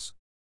asking riddles.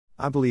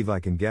 I believe I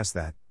can guess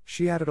that,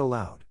 she added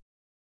aloud.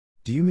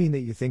 Do you mean that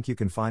you think you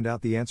can find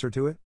out the answer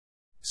to it?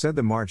 Said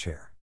the March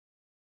Hare.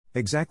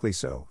 Exactly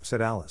so,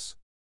 said Alice.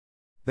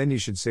 Then you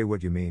should say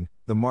what you mean,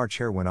 the March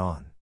Hare went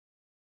on.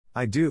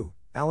 I do,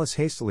 Alice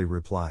hastily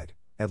replied,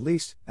 at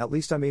least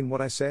I mean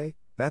what I say,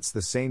 that's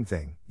the same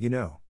thing, you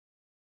know.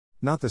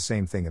 Not the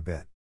same thing a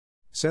bit,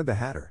 said the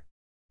Hatter.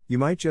 You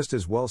might just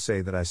as well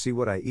say that I see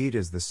what I eat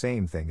is the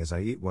same thing as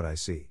I eat what I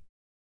see.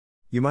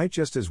 You might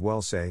just as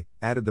well say,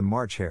 added the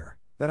March Hare,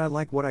 that I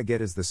like what I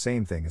get is the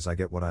same thing as I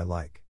get what I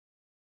like.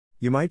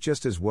 You might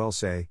just as well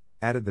say,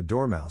 added the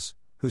Dormouse,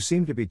 who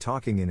seemed to be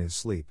talking in his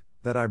sleep,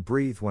 that I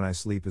breathe when I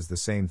sleep is the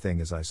same thing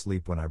as I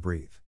sleep when I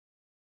breathe.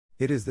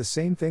 It is the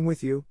same thing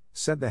with you,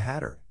 said the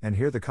Hatter, and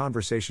here the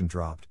conversation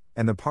dropped,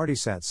 and the party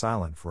sat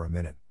silent for a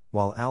minute,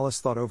 while Alice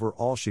thought over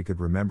all she could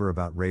remember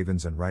about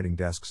ravens and writing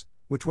desks,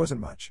 which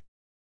wasn't much.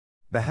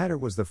 The Hatter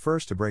was the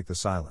first to break the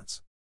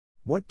silence.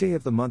 What day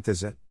of the month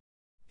is it?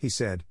 He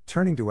said,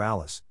 turning to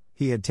Alice.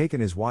 He had taken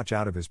his watch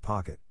out of his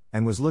pocket,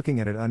 and was looking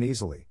at it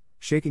uneasily,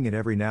 shaking it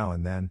every now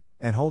and then,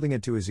 and holding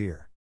it to his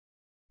ear.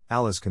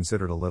 Alice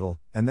considered a little,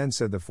 and then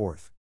said the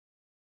 4th.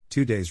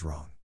 2 days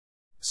wrong,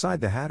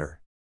 sighed the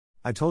Hatter.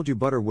 I told you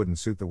butter wouldn't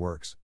suit the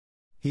works,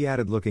 he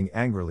added, looking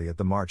angrily at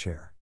the March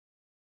Hare.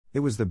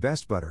 It was the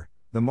best butter,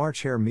 the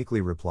March Hare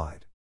meekly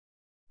replied.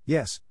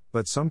 Yes,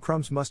 but some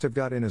crumbs must have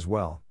got in as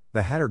well,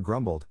 the Hatter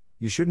grumbled,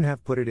 you shouldn't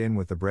have put it in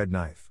with the bread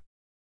knife.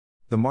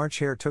 The March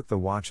Hare took the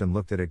watch and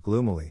looked at it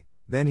gloomily,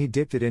 then he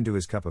dipped it into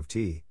his cup of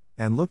tea,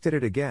 and looked at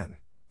it again,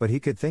 but he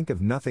could think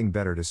of nothing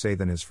better to say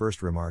than his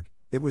first remark,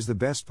 it was the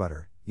best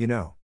butter, you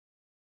know.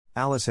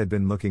 Alice had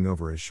been looking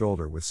over his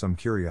shoulder with some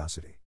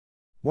curiosity.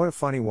 What a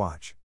funny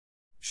watch,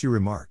 she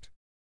remarked.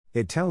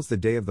 It tells the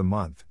day of the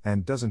month,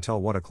 and doesn't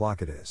tell what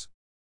o'clock it is.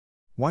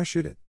 Why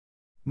should it?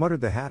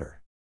 Muttered the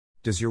Hatter.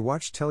 Does your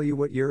watch tell you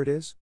what year it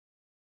is?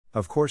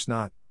 Of course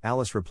not,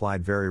 Alice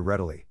replied very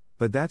readily,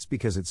 but that's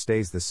because it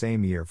stays the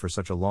same year for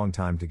such a long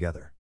time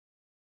together.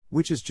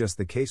 Which is just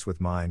the case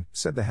with mine,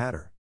 said the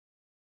Hatter.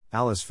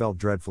 Alice felt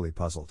dreadfully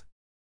puzzled.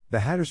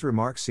 The Hatter's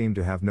remark seemed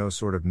to have no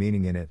sort of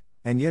meaning in it,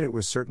 and yet it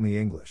was certainly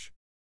English.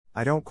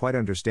 I don't quite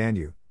understand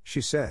you,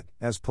 she said,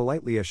 as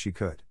politely as she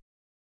could.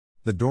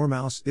 The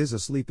Dormouse is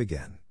asleep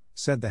again,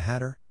 said the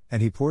Hatter,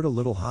 and he poured a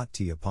little hot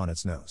tea upon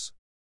its nose.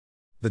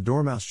 The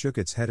Dormouse shook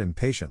its head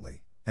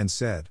impatiently, and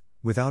said,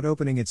 without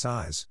opening its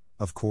eyes,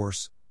 of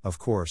course,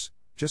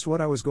 just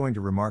what I was going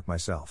to remark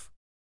myself.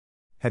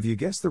 Have you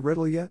guessed the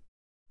riddle yet?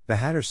 The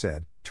Hatter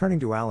said, turning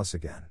to Alice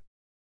again.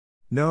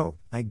 No,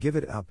 I give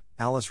it up,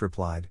 Alice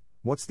replied.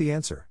 What's the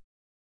answer?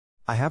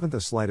 I haven't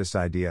the slightest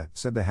idea,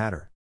 said the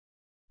Hatter.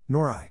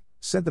 Nor I,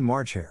 said the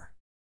March Hare.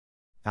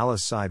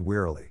 Alice sighed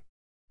wearily.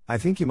 I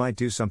think you might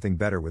do something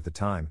better with the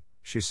time,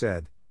 she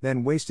said,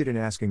 than waste it in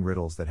asking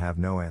riddles that have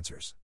no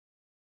answers.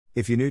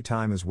 If you knew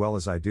time as well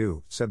as I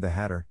do, said the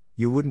Hatter,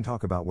 you wouldn't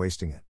talk about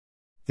wasting it.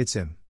 It's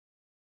him.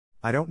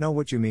 I don't know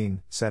what you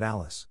mean, said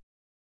Alice.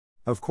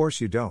 Of course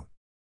you don't,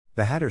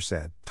 the Hatter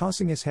said,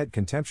 tossing his head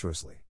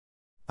contemptuously.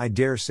 I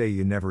dare say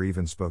you never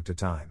even spoke to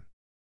time.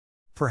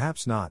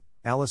 Perhaps not,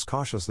 Alice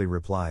cautiously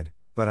replied,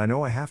 but I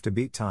know I have to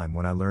beat time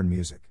when I learn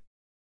music.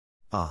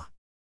 Ah.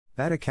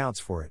 That accounts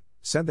for it,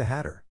 said the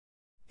Hatter.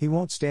 He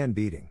won't stand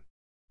beating.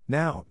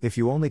 Now, if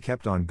you only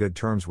kept on good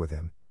terms with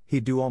him,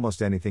 he'd do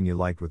almost anything you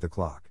liked with the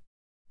clock.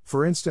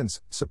 For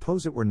instance,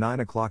 suppose it were 9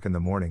 o'clock in the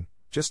morning,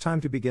 just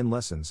time to begin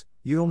lessons,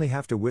 you only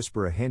have to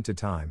whisper a hint to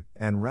time,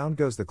 and round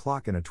goes the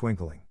clock in a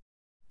twinkling.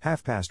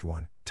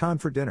 1:30, time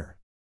for dinner.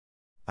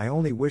 I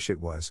only wish it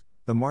was,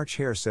 the March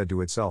Hare said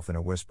to itself in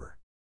a whisper.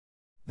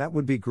 That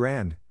would be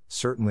grand,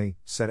 certainly,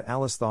 said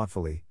Alice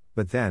thoughtfully,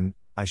 but then,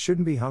 I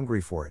shouldn't be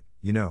hungry for it,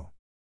 you know.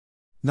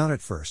 Not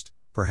at first,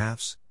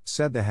 perhaps,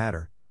 said the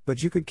Hatter,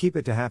 but you could keep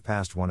it to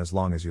 1:30 as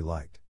long as you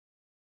liked.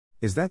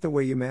 Is that the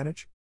way you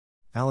manage?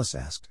 Alice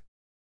asked.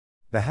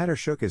 The Hatter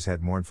shook his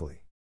head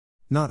mournfully.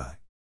 Not I,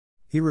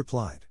 he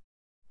replied.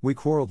 We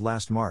quarreled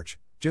last March,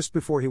 just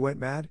before he went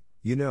mad,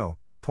 you know,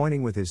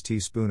 pointing with his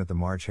teaspoon at the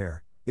March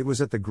Hare. It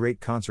was at the great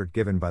concert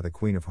given by the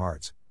Queen of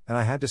Hearts, and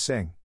I had to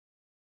sing.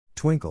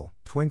 Twinkle,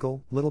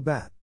 twinkle, little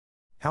bat.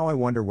 How I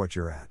wonder what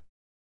you're at.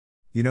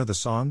 You know the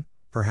song,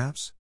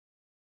 perhaps?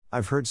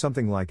 I've heard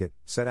something like it,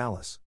 said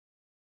Alice.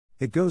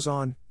 It goes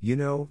on, you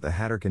know, the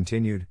Hatter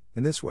continued,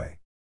 in this way.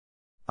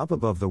 Up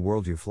above the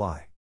world you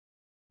fly.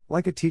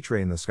 Like a tea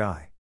tray in the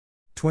sky.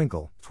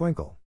 Twinkle,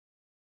 twinkle.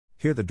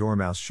 Here the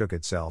Dormouse shook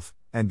itself,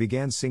 and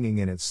began singing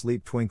in its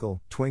sleep,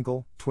 "Twinkle,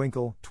 twinkle,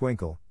 twinkle,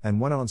 twinkle,"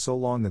 and went on so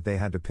long that they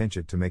had to pinch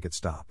it to make it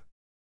stop.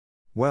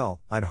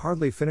 "Well, I'd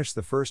hardly finished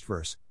the first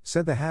verse,"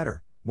 said the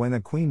Hatter, when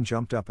the Queen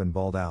jumped up and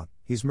bawled out,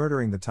 "He's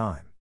murdering the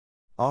time.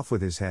 Off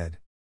with his head."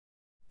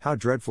 "How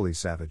dreadfully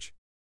savage!"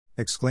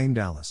 exclaimed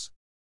Alice.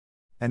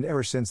 "And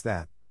ever since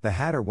that," the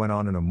Hatter went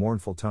on in a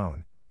mournful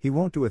tone, "he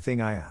won't do a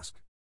thing I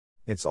ask.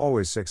 It's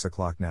always 6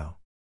 o'clock now."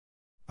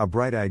 A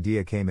bright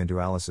idea came into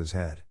Alice's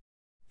head.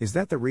 "Is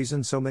that the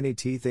reason so many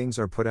tea things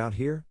are put out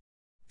here?"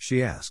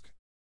 she asked.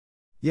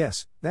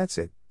 "Yes, that's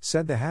it,"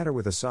 said the Hatter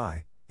with a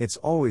sigh, "it's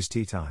always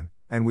tea time,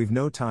 and we've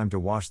no time to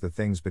wash the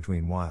things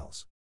between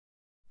whiles."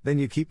 "Then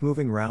you keep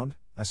moving round,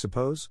 I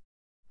suppose?"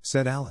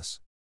 said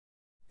Alice.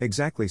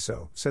 "Exactly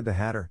so," said the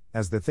Hatter,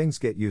 "as the things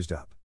get used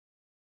up."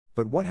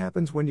 "But what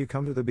happens when you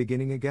come to the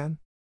beginning again?"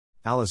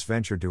 Alice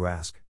ventured to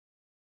ask.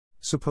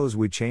 "Suppose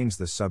we change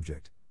the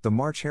subject," the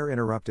March Hare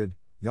interrupted,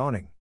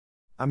 yawning.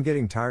 "I'm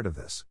getting tired of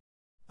this.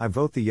 I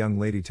vote the young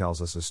lady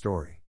tells us a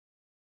story."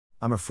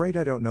 "I'm afraid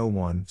I don't know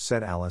one,"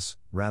 said Alice,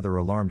 rather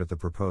alarmed at the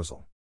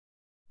proposal.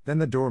 "Then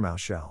the Dormouse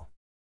shall."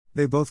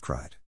 They both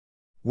cried.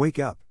 "Wake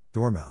up,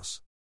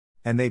 Dormouse!"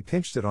 And they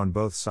pinched it on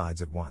both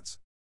sides at once.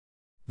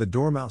 The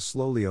Dormouse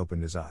slowly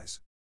opened his eyes.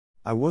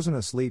 "I wasn't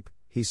asleep,"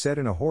 he said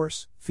in a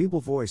hoarse,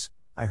 feeble voice,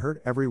 "I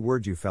heard every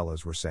word you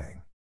fellows were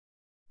saying."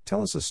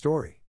 "Tell us a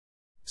story,"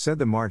 said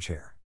the March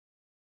Hare.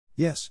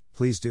 "Yes,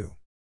 please do,"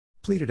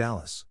 pleaded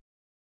Alice.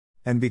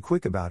 "And be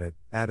quick about it,"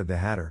 added the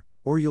Hatter,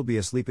 "or you'll be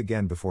asleep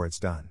again before it's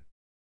done.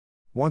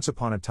 Once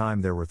upon a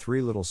time there were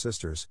 3 little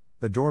sisters,"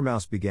 the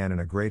Dormouse began in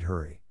a great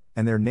hurry,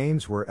 "and their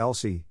names were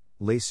Elsie,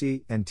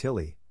 Lacey, and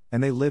Tilly,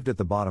 and they lived at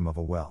the bottom of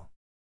a well."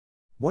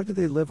 "What did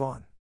they live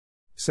on?"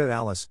 said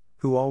Alice,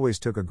 who always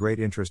took a great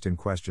interest in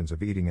questions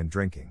of eating and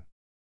drinking.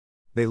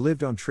 "They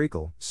lived on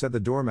treacle," said the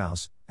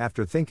Dormouse,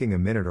 after thinking a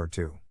minute or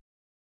two.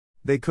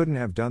 "They couldn't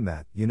have done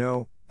that, you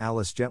know,"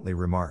 Alice gently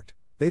remarked,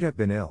 "they'd have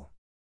been ill."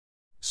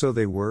 "So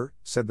they were,"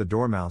 said the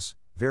Dormouse,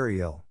 "very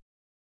ill."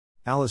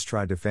 Alice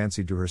tried to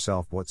fancy to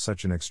herself what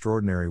such an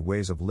extraordinary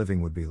ways of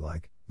living would be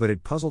like, but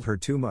it puzzled her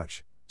too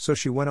much, so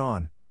she went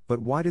on,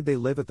 "But why did they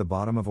live at the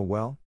bottom of a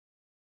well?"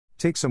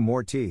 "Take some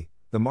more tea,"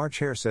 the March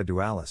Hare said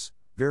to Alice,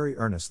 very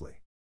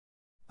earnestly.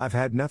 "I've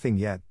had nothing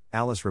yet,"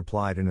 Alice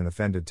replied in an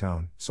offended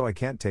tone, "so I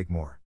can't take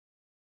more."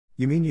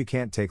 "You mean you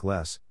can't take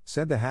less,"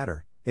 said the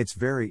Hatter, "it's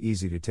very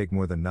easy to take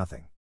more than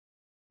nothing."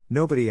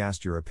 "Nobody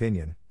asked your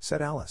opinion,"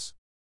 said Alice.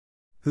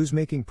 "Who's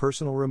making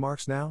personal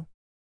remarks now?"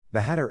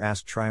 the Hatter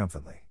asked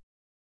triumphantly.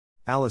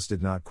 Alice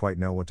did not quite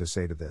know what to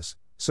say to this,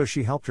 so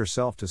she helped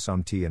herself to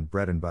some tea and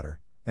bread and butter,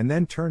 and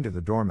then turned to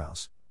the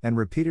Dormouse, and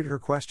repeated her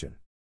question.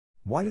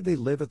 "Why did they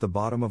live at the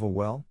bottom of a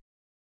well?"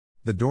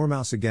 The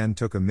Dormouse again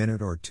took a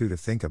minute or two to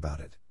think about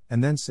it,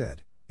 and then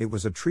said, "It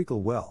was a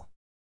treacle well."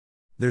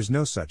 "There's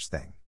no such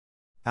thing."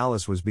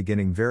 Alice was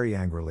beginning very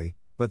angrily,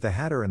 but the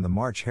Hatter and the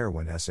March Hare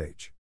went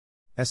sh.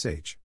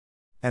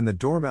 And the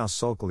Dormouse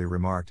sulkily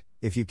remarked,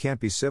 "If you can't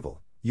be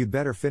civil, you'd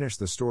better finish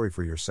the story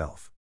for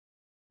yourself."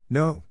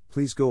 "No,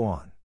 please go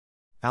on,"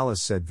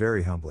 Alice said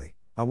very humbly,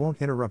 "I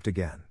won't interrupt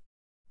again.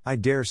 I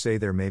dare say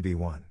there may be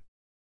one."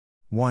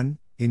 "One,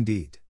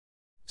 indeed,"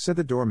 said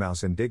the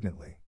Dormouse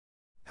indignantly.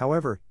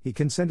 However, he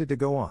consented to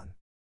go on.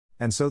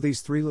 "And so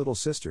these 3 little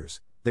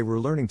sisters, they were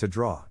learning to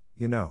draw,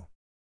 you know."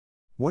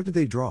 "What did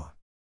they draw?"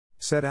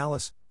 said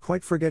Alice,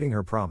 quite forgetting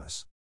her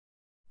promise.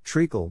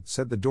 "Treacle,"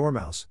 said the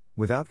Dormouse,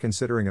 without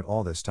considering it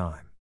all this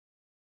time.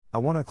 "I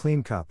want a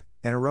clean cup,"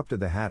 interrupted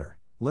the Hatter,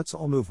 "let's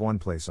all move one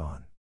place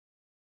on."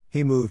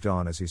 He moved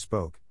on as he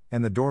spoke,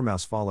 and the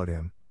Dormouse followed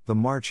him. The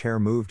March Hare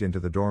moved into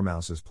the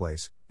Dormouse's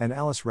place, and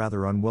Alice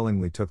rather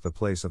unwillingly took the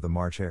place of the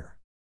March Hare.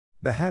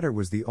 The Hatter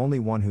was the only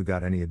one who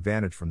got any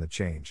advantage from the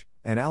change,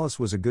 and Alice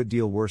was a good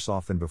deal worse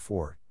off than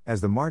before,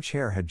 as the March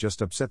Hare had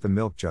just upset the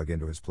milk jug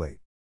into his plate.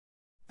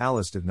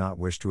 Alice did not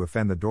wish to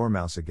offend the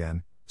Dormouse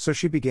again, so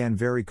she began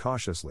very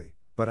cautiously,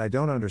 "But I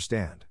don't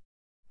understand.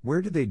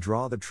 Where did they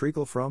draw the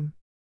treacle from?"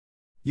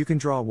 "You can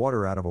draw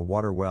water out of a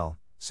water well,"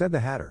 said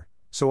the Hatter,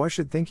 "so I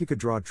should think you could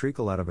draw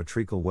treacle out of a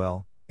treacle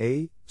well,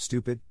 eh,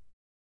 stupid?"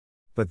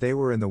 "But they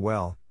were in the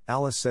well,"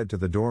 Alice said to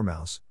the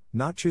Dormouse,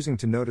 not choosing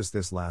to notice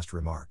this last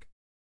remark.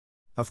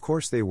 "Of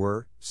course they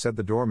were," said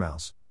the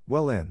Dormouse,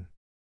 "well in."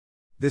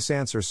 This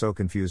answer so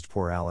confused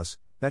poor Alice,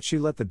 that she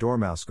let the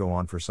Dormouse go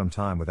on for some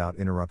time without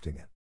interrupting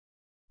it.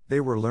 "They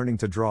were learning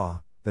to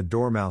draw," the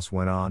Dormouse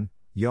went on,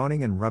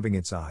 yawning and rubbing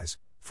its eyes,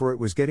 for it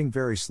was getting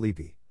very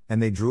sleepy,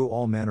 "and they drew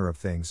all manner of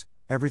things,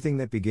 everything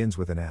that begins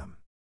with an M."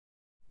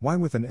 "Why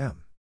with an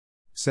M?"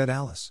 said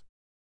Alice.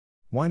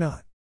 "Why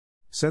not?"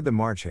 said the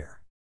March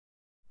Hare.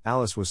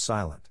 Alice was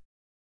silent.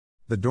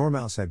 The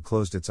Dormouse had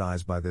closed its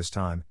eyes by this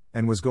time,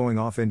 and was going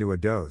off into a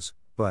doze,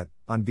 but,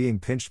 on being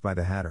pinched by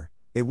the Hatter,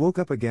 it woke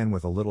up again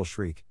with a little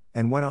shriek,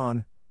 and went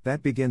on,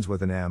 "That begins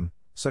with an M,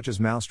 such as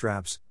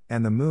mousetraps,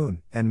 and the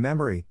moon, and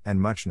memory,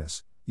 and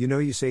muchness. You know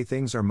you say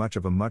things are much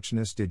of a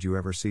muchness. Did you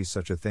ever see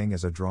such a thing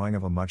as a drawing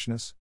of a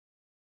muchness?"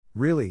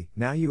 "Really,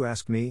 now you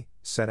ask me,"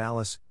 said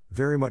Alice,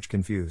 very much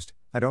confused,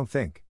 "I don't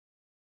think."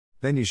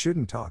 "Then you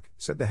shouldn't talk,"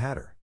 said the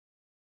Hatter.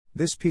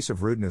 This piece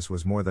of rudeness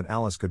was more than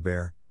Alice could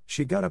bear.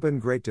 She got up in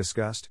great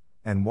disgust,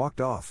 and walked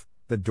off.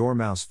 The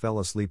dormouse fell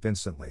asleep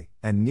instantly,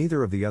 and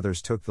neither of the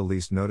others took the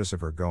least notice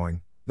of her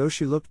going, though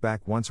she looked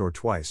back once or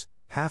twice,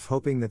 half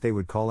hoping that they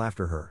would call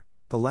after her.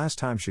 The last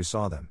time she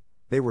saw them,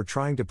 they were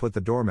trying to put the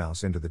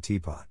dormouse into the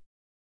teapot.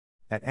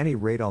 "At any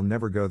rate, I'll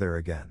never go there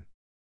again,"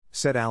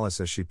 said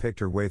Alice as she picked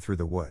her way through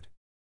the wood.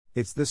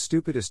 "It's the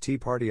stupidest tea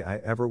party I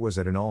ever was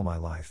at in all my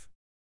life."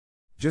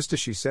 Just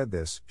as she said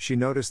this, she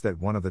noticed that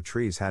one of the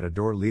trees had a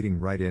door leading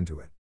right into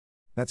it.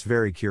 "That's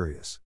very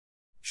curious,"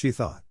 she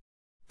thought.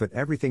 "But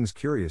everything's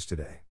curious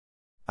today.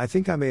 I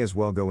think I may as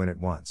well go in at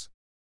once."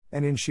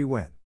 And in she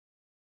went.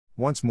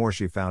 Once more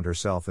she found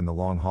herself in the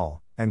long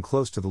hall, and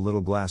close to the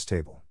little glass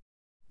table.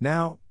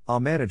 "Now, I'll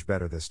manage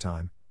better this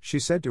time," she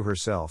said to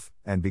herself,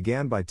 and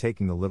began by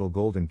taking the little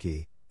golden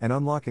key, and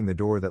unlocking the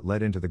door that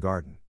led into the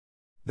garden.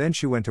 Then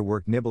she went to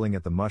work nibbling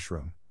at the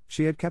mushroom.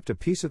 She had kept a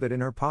piece of it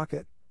in her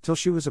pocket, till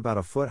she was about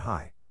a foot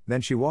high. Then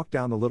she walked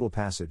down the little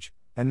passage,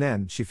 and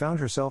then she found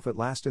herself at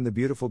last in the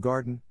beautiful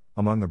garden,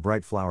 among the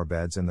bright flower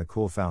beds and the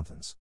cool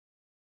fountains.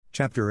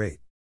 Chapter 8.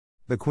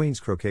 The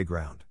Queen's Croquet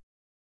Ground.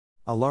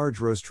 A large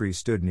rose tree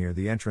stood near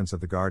the entrance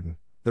of the garden.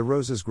 The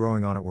roses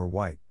growing on it were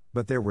white,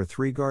 but there were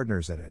 3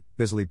 gardeners at it,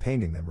 busily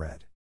painting them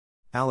red.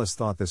 Alice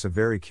thought this a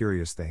very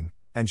curious thing,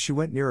 and she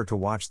went nearer to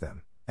watch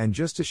them, and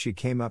just as she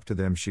came up to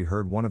them she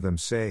heard one of them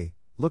say,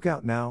 "Look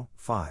out now,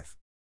 5.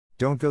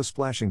 Don't go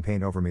splashing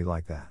paint over me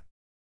like that."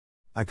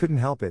 "I couldn't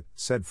help it,"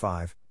 said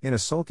 5, in a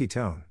sulky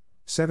tone.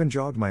 7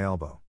 jogged my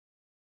elbow.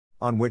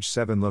 On which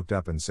 7 looked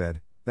up and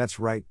said, "That's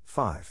right,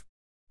 5.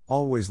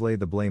 Always lay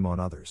the blame on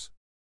others."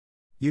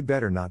 "You'd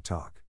better not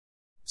talk,"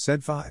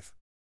 said 5.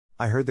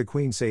 "I heard the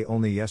Queen say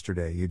only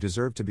yesterday you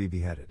deserve to be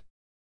beheaded."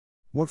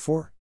 "What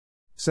for?"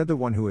 said the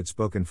one who had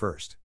spoken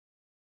first.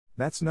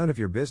 "That's none of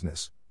your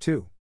business,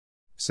 2.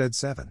 said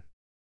 7.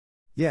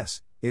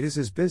 "Yes, it is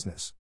his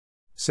business,"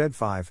 said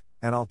 5,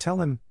 "and I'll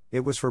tell him,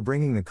 it was for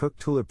bringing the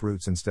cooked tulip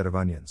roots instead of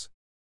onions."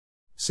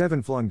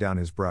 7 flung down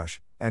his brush,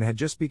 and had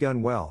just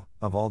begun well,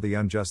 of all the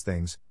unjust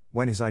things,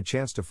 when his eye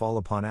chanced to fall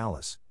upon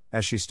Alice,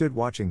 as she stood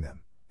watching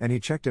them, and he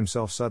checked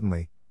himself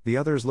suddenly. The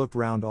others looked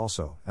round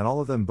also, and all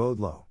of them bowed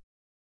low.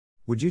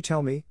 "Would you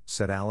tell me,"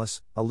 said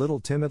Alice, a little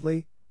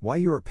timidly, "why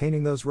you are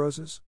painting those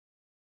roses?"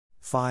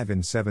 5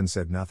 and 7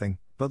 said nothing,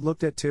 but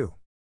looked at 2.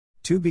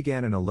 2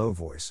 began in a low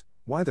voice,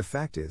 "Why, the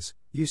fact is,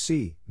 you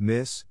see,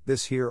 miss,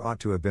 this here ought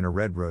to have been a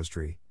red rose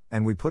tree,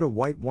 and we put a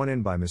white one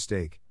in by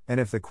mistake, and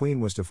if the Queen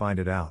was to find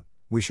it out,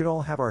 we should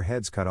all have our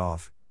heads cut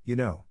off, you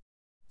know.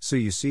 So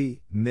you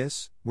see,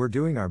 miss, we're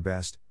doing our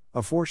best,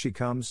 afore she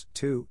comes,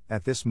 2.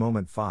 At this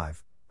moment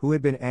 5, who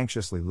had been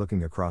anxiously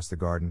looking across the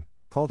garden,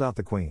 called out,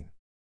 "The Queen!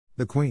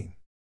 The Queen!"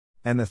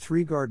 And the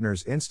 3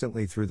 gardeners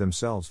instantly threw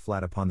themselves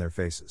flat upon their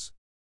faces.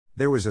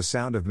 There was a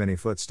sound of many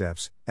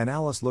footsteps, and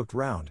Alice looked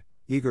round,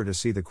 eager to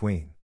see the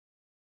Queen.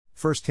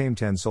 First came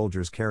 10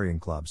 soldiers carrying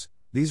clubs.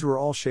 These were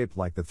all shaped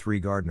like the 3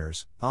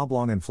 gardeners,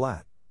 oblong and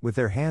flat, with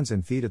their hands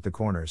and feet at the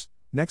corners.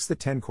 Next the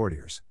 10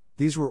 courtiers.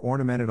 These were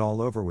ornamented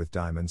all over with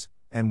diamonds,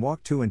 and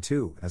walked 2 and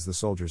 2, as the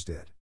soldiers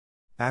did.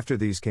 After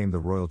these came the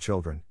royal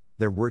children.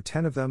 There were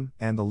 10 of them,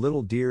 and the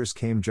little dears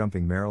came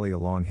jumping merrily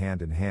along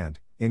hand in hand,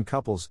 in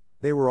couples.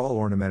 They were all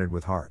ornamented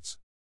with hearts.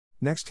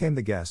 Next came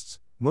the guests,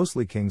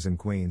 mostly kings and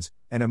queens,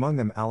 and among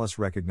them Alice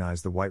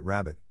recognized the white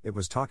rabbit. It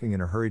was talking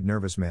in a hurried,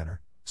 nervous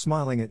manner,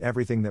 smiling at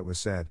everything that was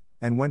said,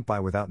 and went by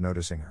without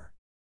noticing her.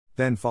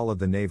 Then followed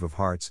the knave of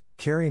hearts,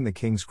 carrying the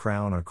king's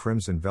crown on a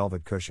crimson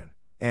velvet cushion,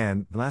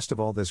 and, last of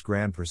all this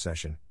grand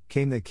procession,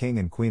 came the king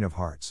and queen of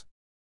hearts.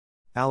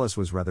 Alice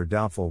was rather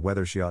doubtful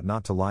whether she ought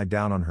not to lie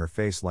down on her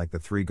face like the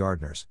 3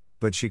 gardeners,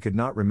 but she could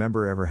not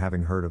remember ever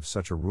having heard of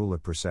such a rule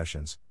at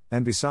processions,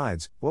 and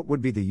besides, what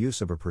would be the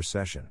use of a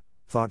procession,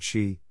 thought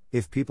she,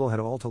 if people had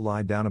all to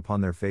lie down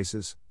upon their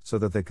faces, so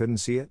that they couldn't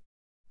see it?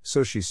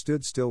 So she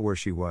stood still where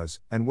she was,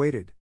 and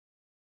waited.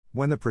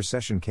 When the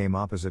procession came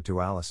opposite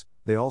to Alice,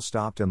 they all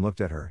stopped and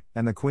looked at her,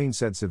 and the Queen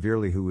said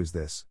severely, "Who is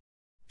this?"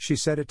 She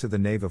said it to the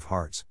knave of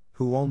hearts,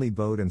 who only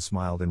bowed and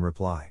smiled in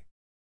reply.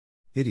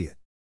 "Idiot,"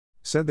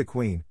 said the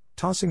Queen,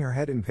 tossing her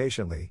head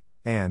impatiently,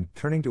 and,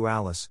 turning to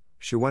Alice,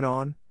 she went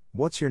on,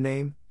 "What's your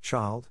name,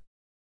 child?"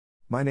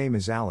 "My name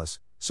is Alice,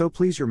 so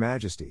please your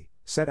Majesty,"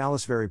 said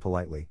Alice very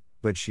politely,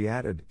 but she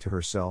added, to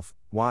herself,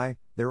 "Why,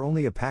 they're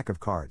only a pack of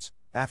cards,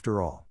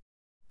 after all.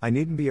 I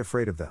needn't be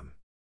afraid of them."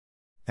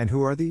 "And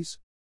who are these?"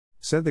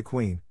 said the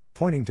Queen,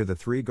 pointing to the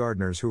 3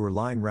 gardeners who were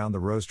lying round the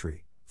rose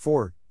tree,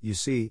 for, you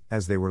see,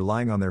 as they were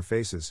lying on their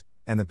faces,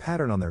 and the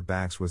pattern on their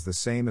backs was the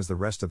same as the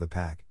rest of the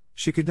pack,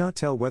 she could not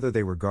tell whether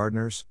they were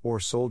gardeners,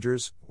 or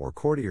soldiers, or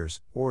courtiers,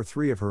 or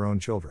 3 of her own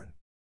children.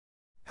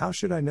 "How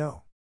should I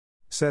know?"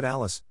 said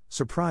Alice,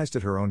 surprised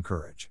at her own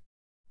courage.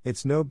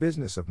 "It's no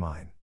business of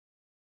mine."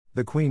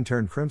 The Queen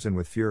turned crimson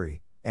with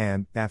fury,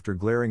 and, after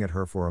glaring at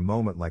her for a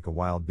moment like a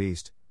wild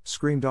beast,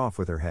 screamed off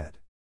with her head.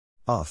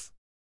 "Uff!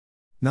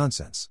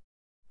 Nonsense!"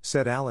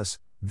 said Alice,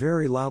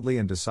 very loudly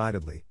and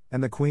decidedly,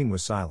 and the Queen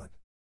was silent.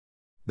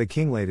 The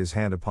King laid his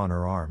hand upon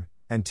her arm,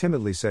 and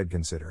timidly said,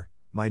 "Consider,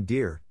 my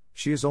dear,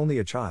 she is only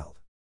a child."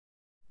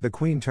 The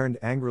queen turned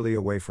angrily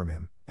away from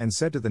him, and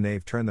said to the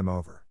knave, "Turn them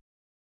over."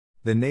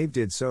 The knave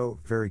did so,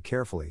 very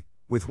carefully,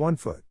 with one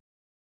foot.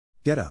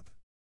 "Get up,"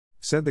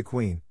 said the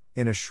queen,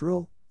 in a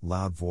shrill,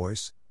 loud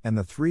voice, and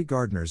the 3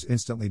 gardeners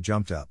instantly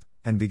jumped up,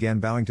 and began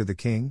bowing to the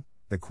king,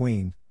 the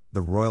queen,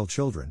 the royal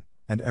children,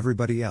 and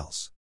everybody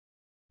else.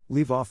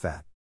 "Leave off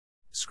that!"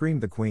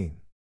 screamed the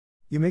queen.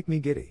 "You make me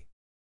giddy."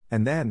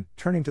 And then,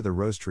 turning to the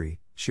rose tree,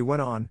 she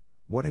went on,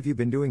 "What have you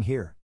been doing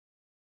here?"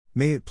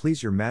 "May it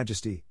please your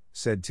majesty,"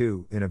 said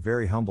Tu, in a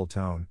very humble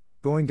tone,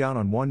 going down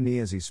on one knee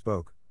as he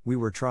spoke, "we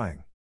were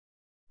trying."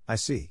 "I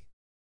see,"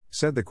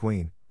 said the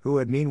queen, who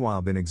had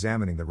meanwhile been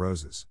examining the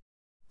roses.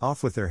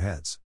 "Off with their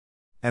heads."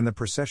 And the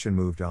procession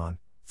moved on,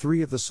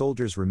 3 of the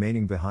soldiers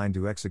remaining behind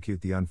to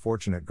execute the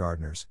unfortunate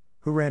gardeners,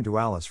 who ran to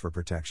Alice for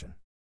protection.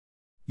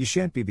 "You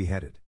shan't be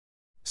beheaded,"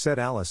 said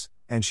Alice,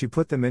 and she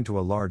put them into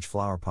a large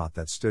flower pot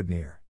that stood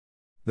near.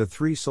 The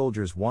 3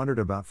 soldiers wandered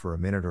about for a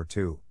minute or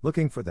 2,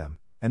 looking for them,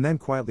 and then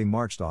quietly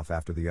marched off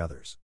after the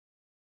others.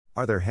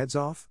 "Are their heads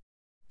off?"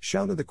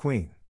 shouted the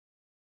queen.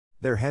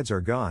 "Their heads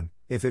are gone,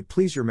 if it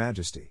please your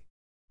majesty,"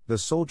 the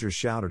soldiers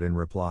shouted in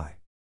reply.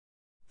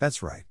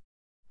 "That's right,"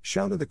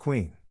 shouted the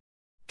queen.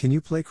 "Can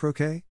you play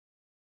croquet?"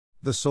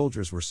 The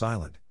soldiers were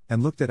silent,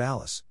 and looked at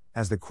Alice,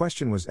 as the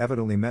question was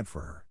evidently meant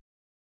for her.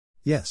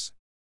 "Yes,"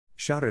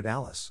 shouted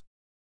Alice.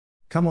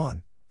 "Come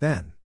on,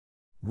 then,"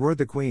 roared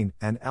the queen,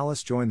 and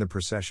Alice joined the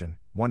procession,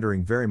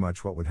 wondering very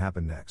much what would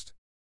happen next.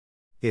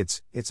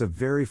 It's a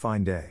very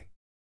fine day,"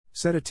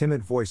 said a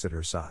timid voice at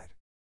her side.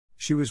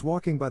 She was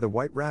walking by the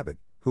white rabbit,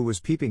 who was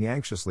peeping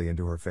anxiously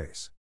into her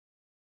face.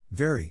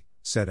 "Very,"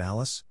 said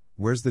Alice.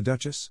 "Where's the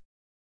Duchess?"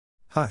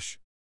 "Hush!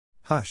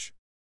 Hush!"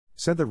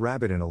 said the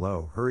rabbit in a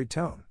low, hurried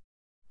tone.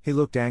 He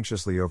looked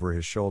anxiously over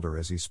his shoulder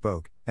as he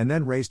spoke, and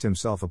then raised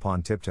himself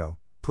upon tiptoe,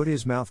 put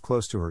his mouth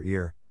close to her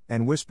ear,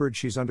 and whispered,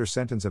 "She's under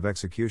sentence of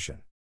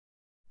execution."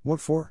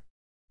 "What for?"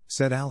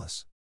 said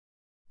Alice.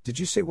 "Did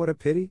you say what a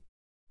pity?"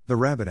 the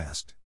rabbit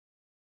asked.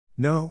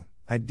 "No,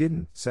 I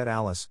didn't," said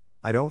Alice.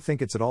 "I don't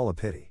think it's at all a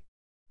pity.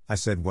 I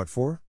said what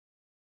for?"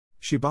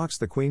 "She boxed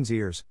the queen's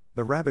ears,"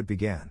 the rabbit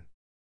began.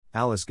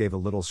 Alice gave a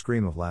little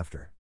scream of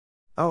laughter.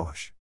 "Oh,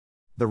 hush!"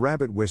 the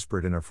rabbit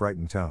whispered in a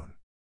frightened tone.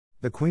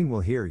 "The queen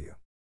will hear you.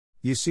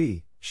 You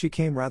see, she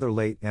came rather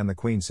late," and the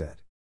queen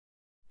said.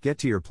 "Get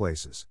to your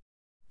places,"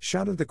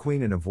 shouted the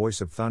queen in a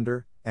voice of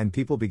thunder, and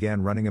people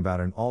began running about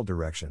in all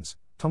directions,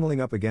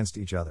 tumbling up against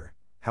each other.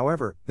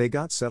 However, they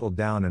got settled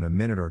down in a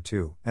minute or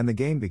 2, and the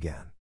game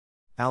began.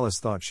 Alice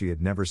thought she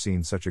had never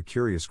seen such a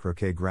curious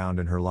croquet ground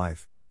in her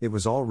life. It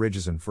was all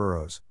ridges and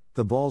furrows,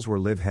 the balls were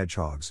live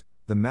hedgehogs,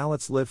 the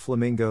mallets live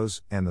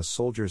flamingos, and the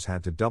soldiers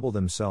had to double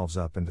themselves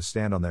up and to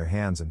stand on their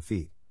hands and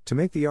feet, to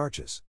make the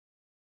arches.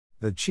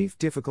 The chief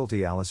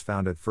difficulty Alice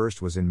found at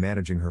first was in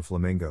managing her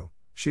flamingo.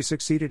 She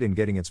succeeded in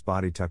getting its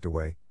body tucked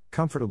away,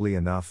 comfortably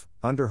enough,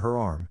 under her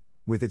arm,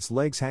 with its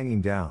legs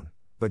hanging down,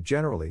 but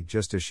generally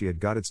just as she had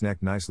got its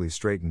neck nicely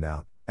straightened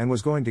out, and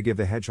was going to give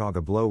the hedgehog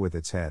a blow with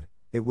its head,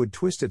 it would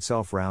twist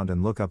itself round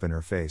and look up in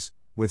her face,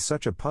 with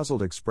such a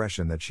puzzled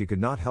expression that she could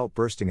not help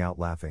bursting out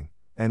laughing,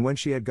 and when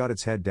she had got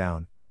its head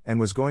down, and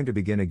was going to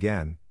begin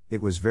again,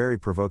 it was very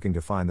provoking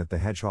to find that the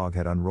hedgehog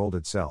had unrolled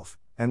itself,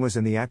 and was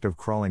in the act of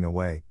crawling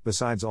away.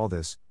 Besides all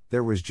this,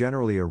 there was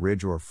generally a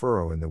ridge or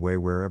furrow in the way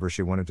wherever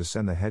she wanted to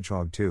send the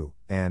hedgehog to,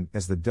 and,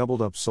 as the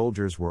doubled-up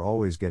soldiers were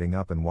always getting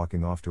up and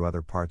walking off to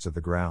other parts of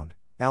the ground,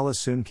 Alice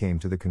soon came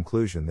to the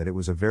conclusion that it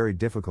was a very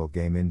difficult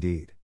game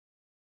indeed.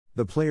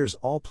 The players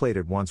all played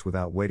at once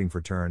without waiting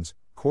for turns,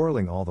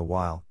 quarreling all the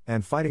while,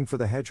 and fighting for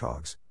the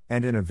hedgehogs,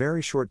 and in a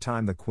very short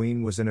time the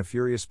queen was in a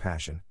furious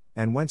passion,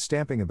 and went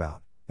stamping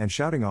about, and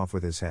shouting off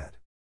with his head.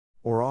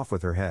 Or off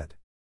with her head.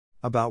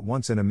 About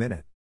once in a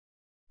minute.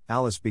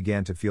 Alice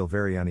began to feel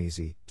very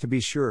uneasy. To be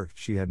sure,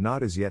 she had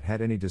not as yet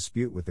had any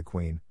dispute with the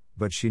queen,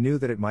 but she knew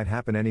that it might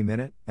happen any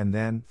minute, and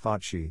then,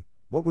 thought she,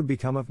 what would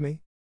become of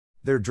me?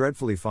 They're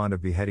dreadfully fond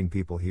of beheading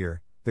people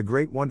here, the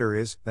great wonder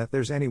is, that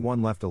there's any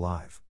one left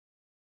alive.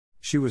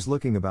 She was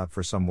looking about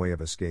for some way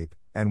of escape,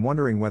 and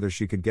wondering whether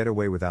she could get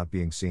away without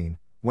being seen,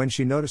 when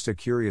she noticed a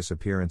curious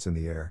appearance in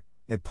the air.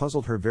 It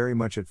puzzled her very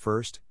much at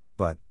first,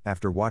 but,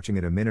 after watching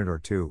it a minute or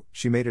 2,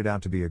 she made it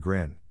out to be a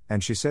grin,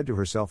 and she said to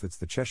herself, "It's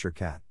the Cheshire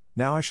Cat,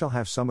 now I shall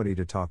have somebody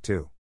to talk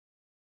to."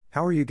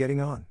 "How are you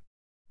getting on?"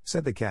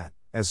 said the cat,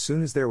 as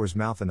soon as there was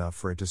mouth enough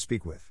for it to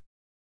speak with.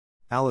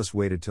 Alice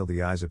waited till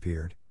the eyes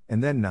appeared,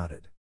 and then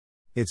nodded.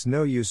 It's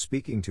no use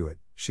speaking to it,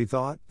 she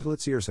thought, till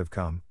its ears have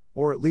come,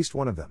 or at least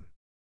one of them.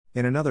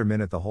 In another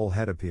minute the whole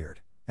head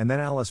appeared, and then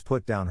Alice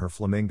put down her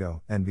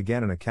flamingo, and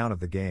began an account of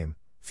the game,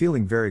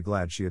 feeling very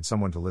glad she had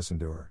someone to listen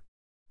to her.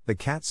 The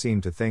cat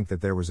seemed to think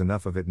that there was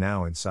enough of it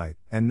now in sight,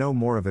 and no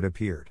more of it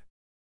appeared.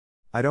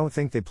 "I don't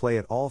think they play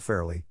at all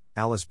fairly,"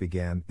 Alice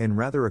began, in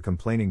rather a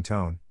complaining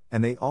tone,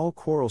 "and they all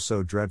quarrel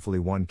so dreadfully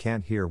one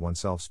can't hear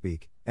oneself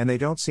speak, and they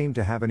don't seem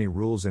to have any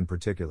rules in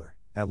particular,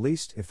 at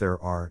least, if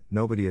there are,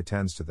 nobody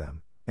attends to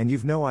them, and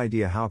you've no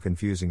idea how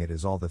confusing it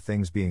is all the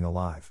things being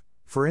alive.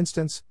 For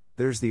instance,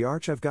 there's the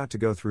arch I've got to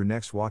go through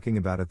next, walking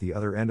about at the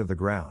other end of the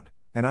ground,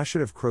 and I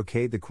should have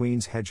croqueted the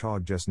queen's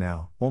hedgehog just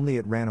now, only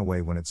it ran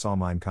away when it saw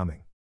mine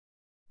coming.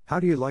 How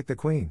do you like the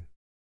queen?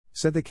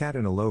 Said the cat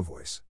in a low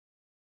voice.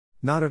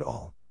 Not at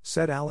all,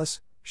 said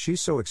Alice,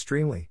 she's so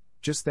extremely.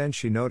 Just then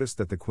she noticed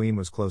that the queen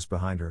was close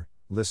behind her,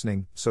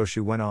 listening, so she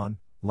went on,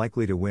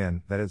 likely to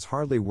win, that it's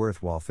hardly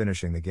worthwhile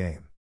finishing the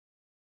game.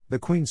 The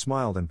queen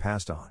smiled and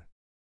passed on.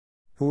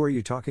 Who are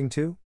you talking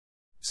to?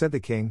 Said the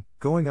king,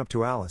 going up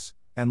to Alice,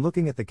 and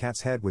looking at the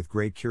cat's head with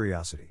great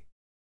curiosity.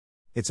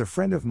 It's a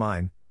friend of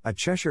mine, a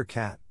Cheshire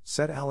cat,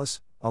 said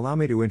Alice, allow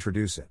me to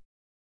introduce it.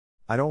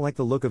 I don't like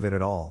the look of it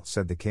at all,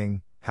 said the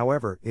king,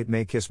 however, it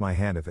may kiss my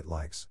hand if it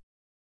likes.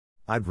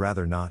 I'd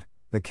rather not,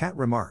 the cat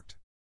remarked.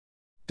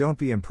 Don't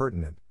be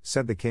impertinent,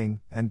 said the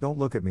king, and don't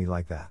look at me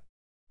like that.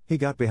 He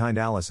got behind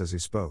Alice as he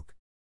spoke.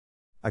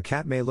 A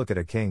cat may look at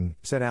a king,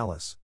 said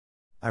Alice.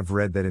 I've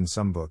read that in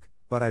some book,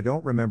 but I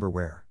don't remember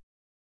where.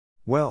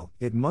 Well,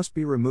 it must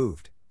be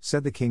removed,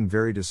 said the king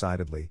very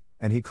decidedly,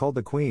 and he called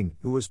the queen,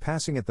 who was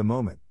passing at the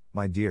moment,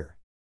 my dear.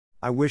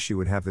 I wish you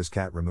would have this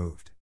cat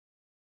removed.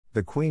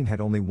 The queen had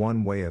only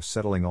one way of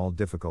settling all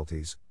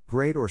difficulties,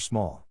 great or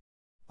small.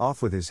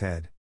 Off with his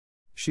head,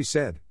 she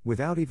said,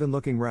 without even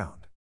looking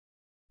round.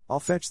 I'll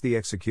fetch the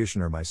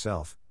executioner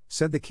myself,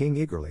 said the king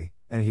eagerly,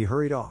 and he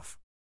hurried off.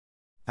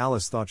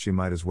 Alice thought she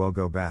might as well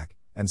go back,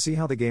 and see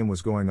how the game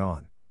was going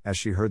on, as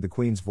she heard the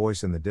queen's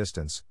voice in the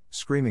distance,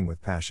 screaming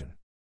with passion.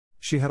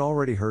 She had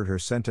already heard her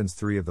sentence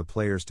 3 of the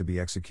players to be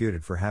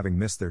executed for having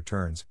missed their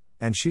turns,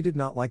 and she did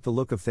not like the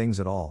look of things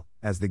at all,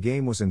 as the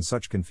game was in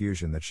such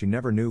confusion that she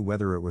never knew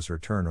whether it was her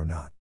turn or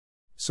not.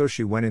 So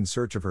she went in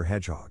search of her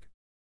hedgehog.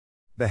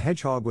 The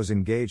hedgehog was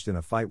engaged in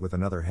a fight with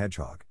another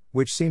hedgehog,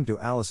 which seemed to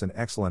Alice an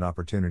excellent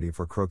opportunity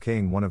for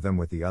croqueting one of them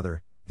with the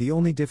other. The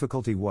only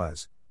difficulty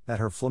was that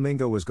her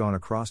flamingo was gone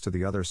across to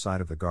the other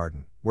side of the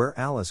garden, where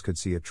Alice could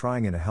see it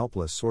trying in a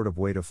helpless sort of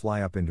way to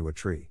fly up into a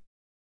tree.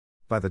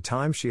 By the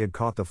time she had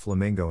caught the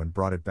flamingo and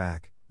brought it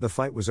back, the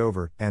fight was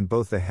over, and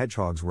both the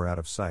hedgehogs were out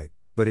of sight.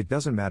 But it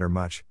doesn't matter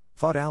much,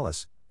 thought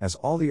Alice, as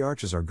all the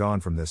arches are gone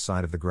from this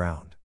side of the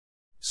ground.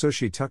 So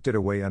she tucked it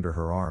away under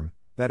her arm,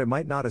 that it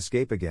might not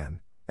escape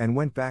again, and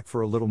went back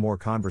for a little more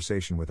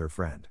conversation with her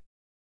friend.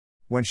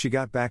 When she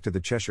got back to the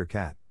Cheshire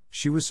Cat,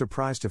 she was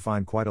surprised to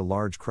find quite a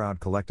large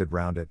crowd collected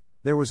round it.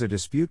 There was a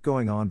dispute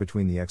going on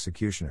between the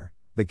executioner,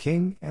 the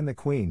king, and the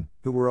queen,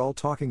 who were all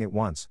talking at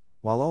once,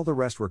 while all the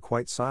rest were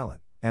quite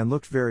silent, and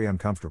looked very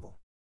uncomfortable.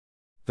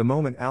 The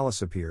moment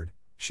Alice appeared,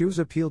 she was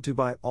appealed to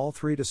by all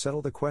 3 to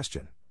settle the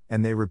question,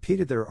 and they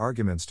repeated their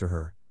arguments to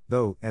her,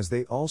 though, as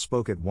they all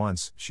spoke at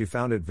once, she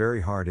found it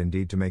very hard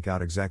indeed to make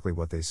out exactly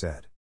what they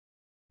said.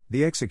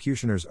 The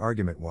executioner's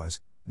argument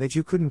was, that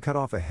you couldn't cut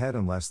off a head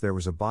unless there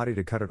was a body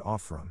to cut it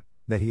off from,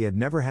 that he had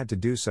never had to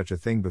do such a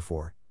thing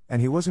before, and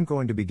he wasn't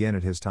going to begin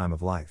at his time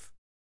of life.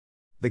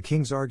 The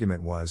king's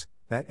argument was,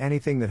 that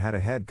anything that had a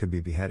head could be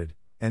beheaded,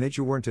 and that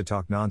you weren't to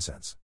talk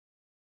nonsense.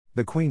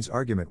 The queen's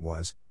argument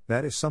was,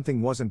 that if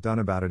something wasn't done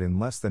about it in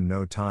less than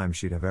no time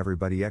she'd have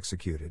everybody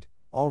executed,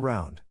 all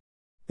round.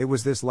 It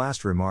was this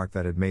last remark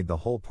that had made the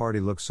whole party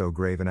look so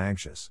grave and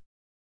anxious.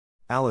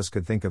 Alice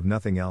could think of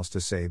nothing else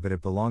to say but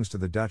it belongs to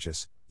the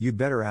Duchess, you'd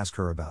better ask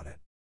her about it.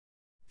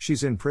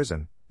 She's in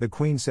prison, the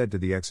queen said to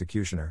the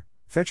executioner,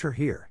 fetch her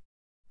here.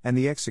 And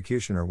the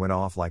executioner went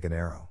off like an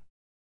arrow.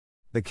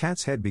 The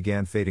cat's head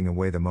began fading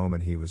away the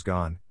moment he was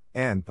gone,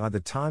 and, by the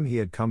time he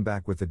had come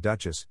back with the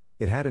Duchess,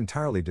 it had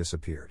entirely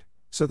disappeared.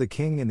 So the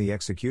king and the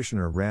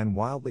executioner ran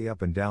wildly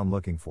up and down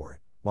looking for it,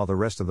 while the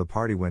rest of the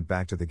party went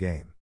back to the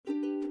game.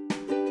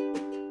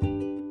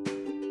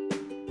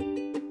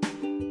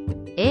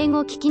 英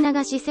語聞き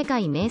流し世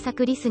界名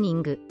作リスニ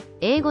ング。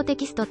英語テ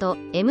キストと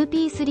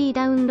MP3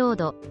 ダウンロー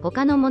ド。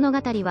他の物語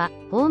は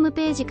ホーム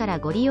ページから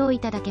ご利用い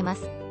ただけま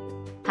す。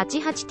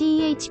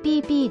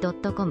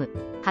88thpp.com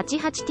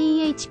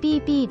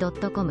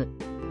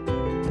 88thpp.com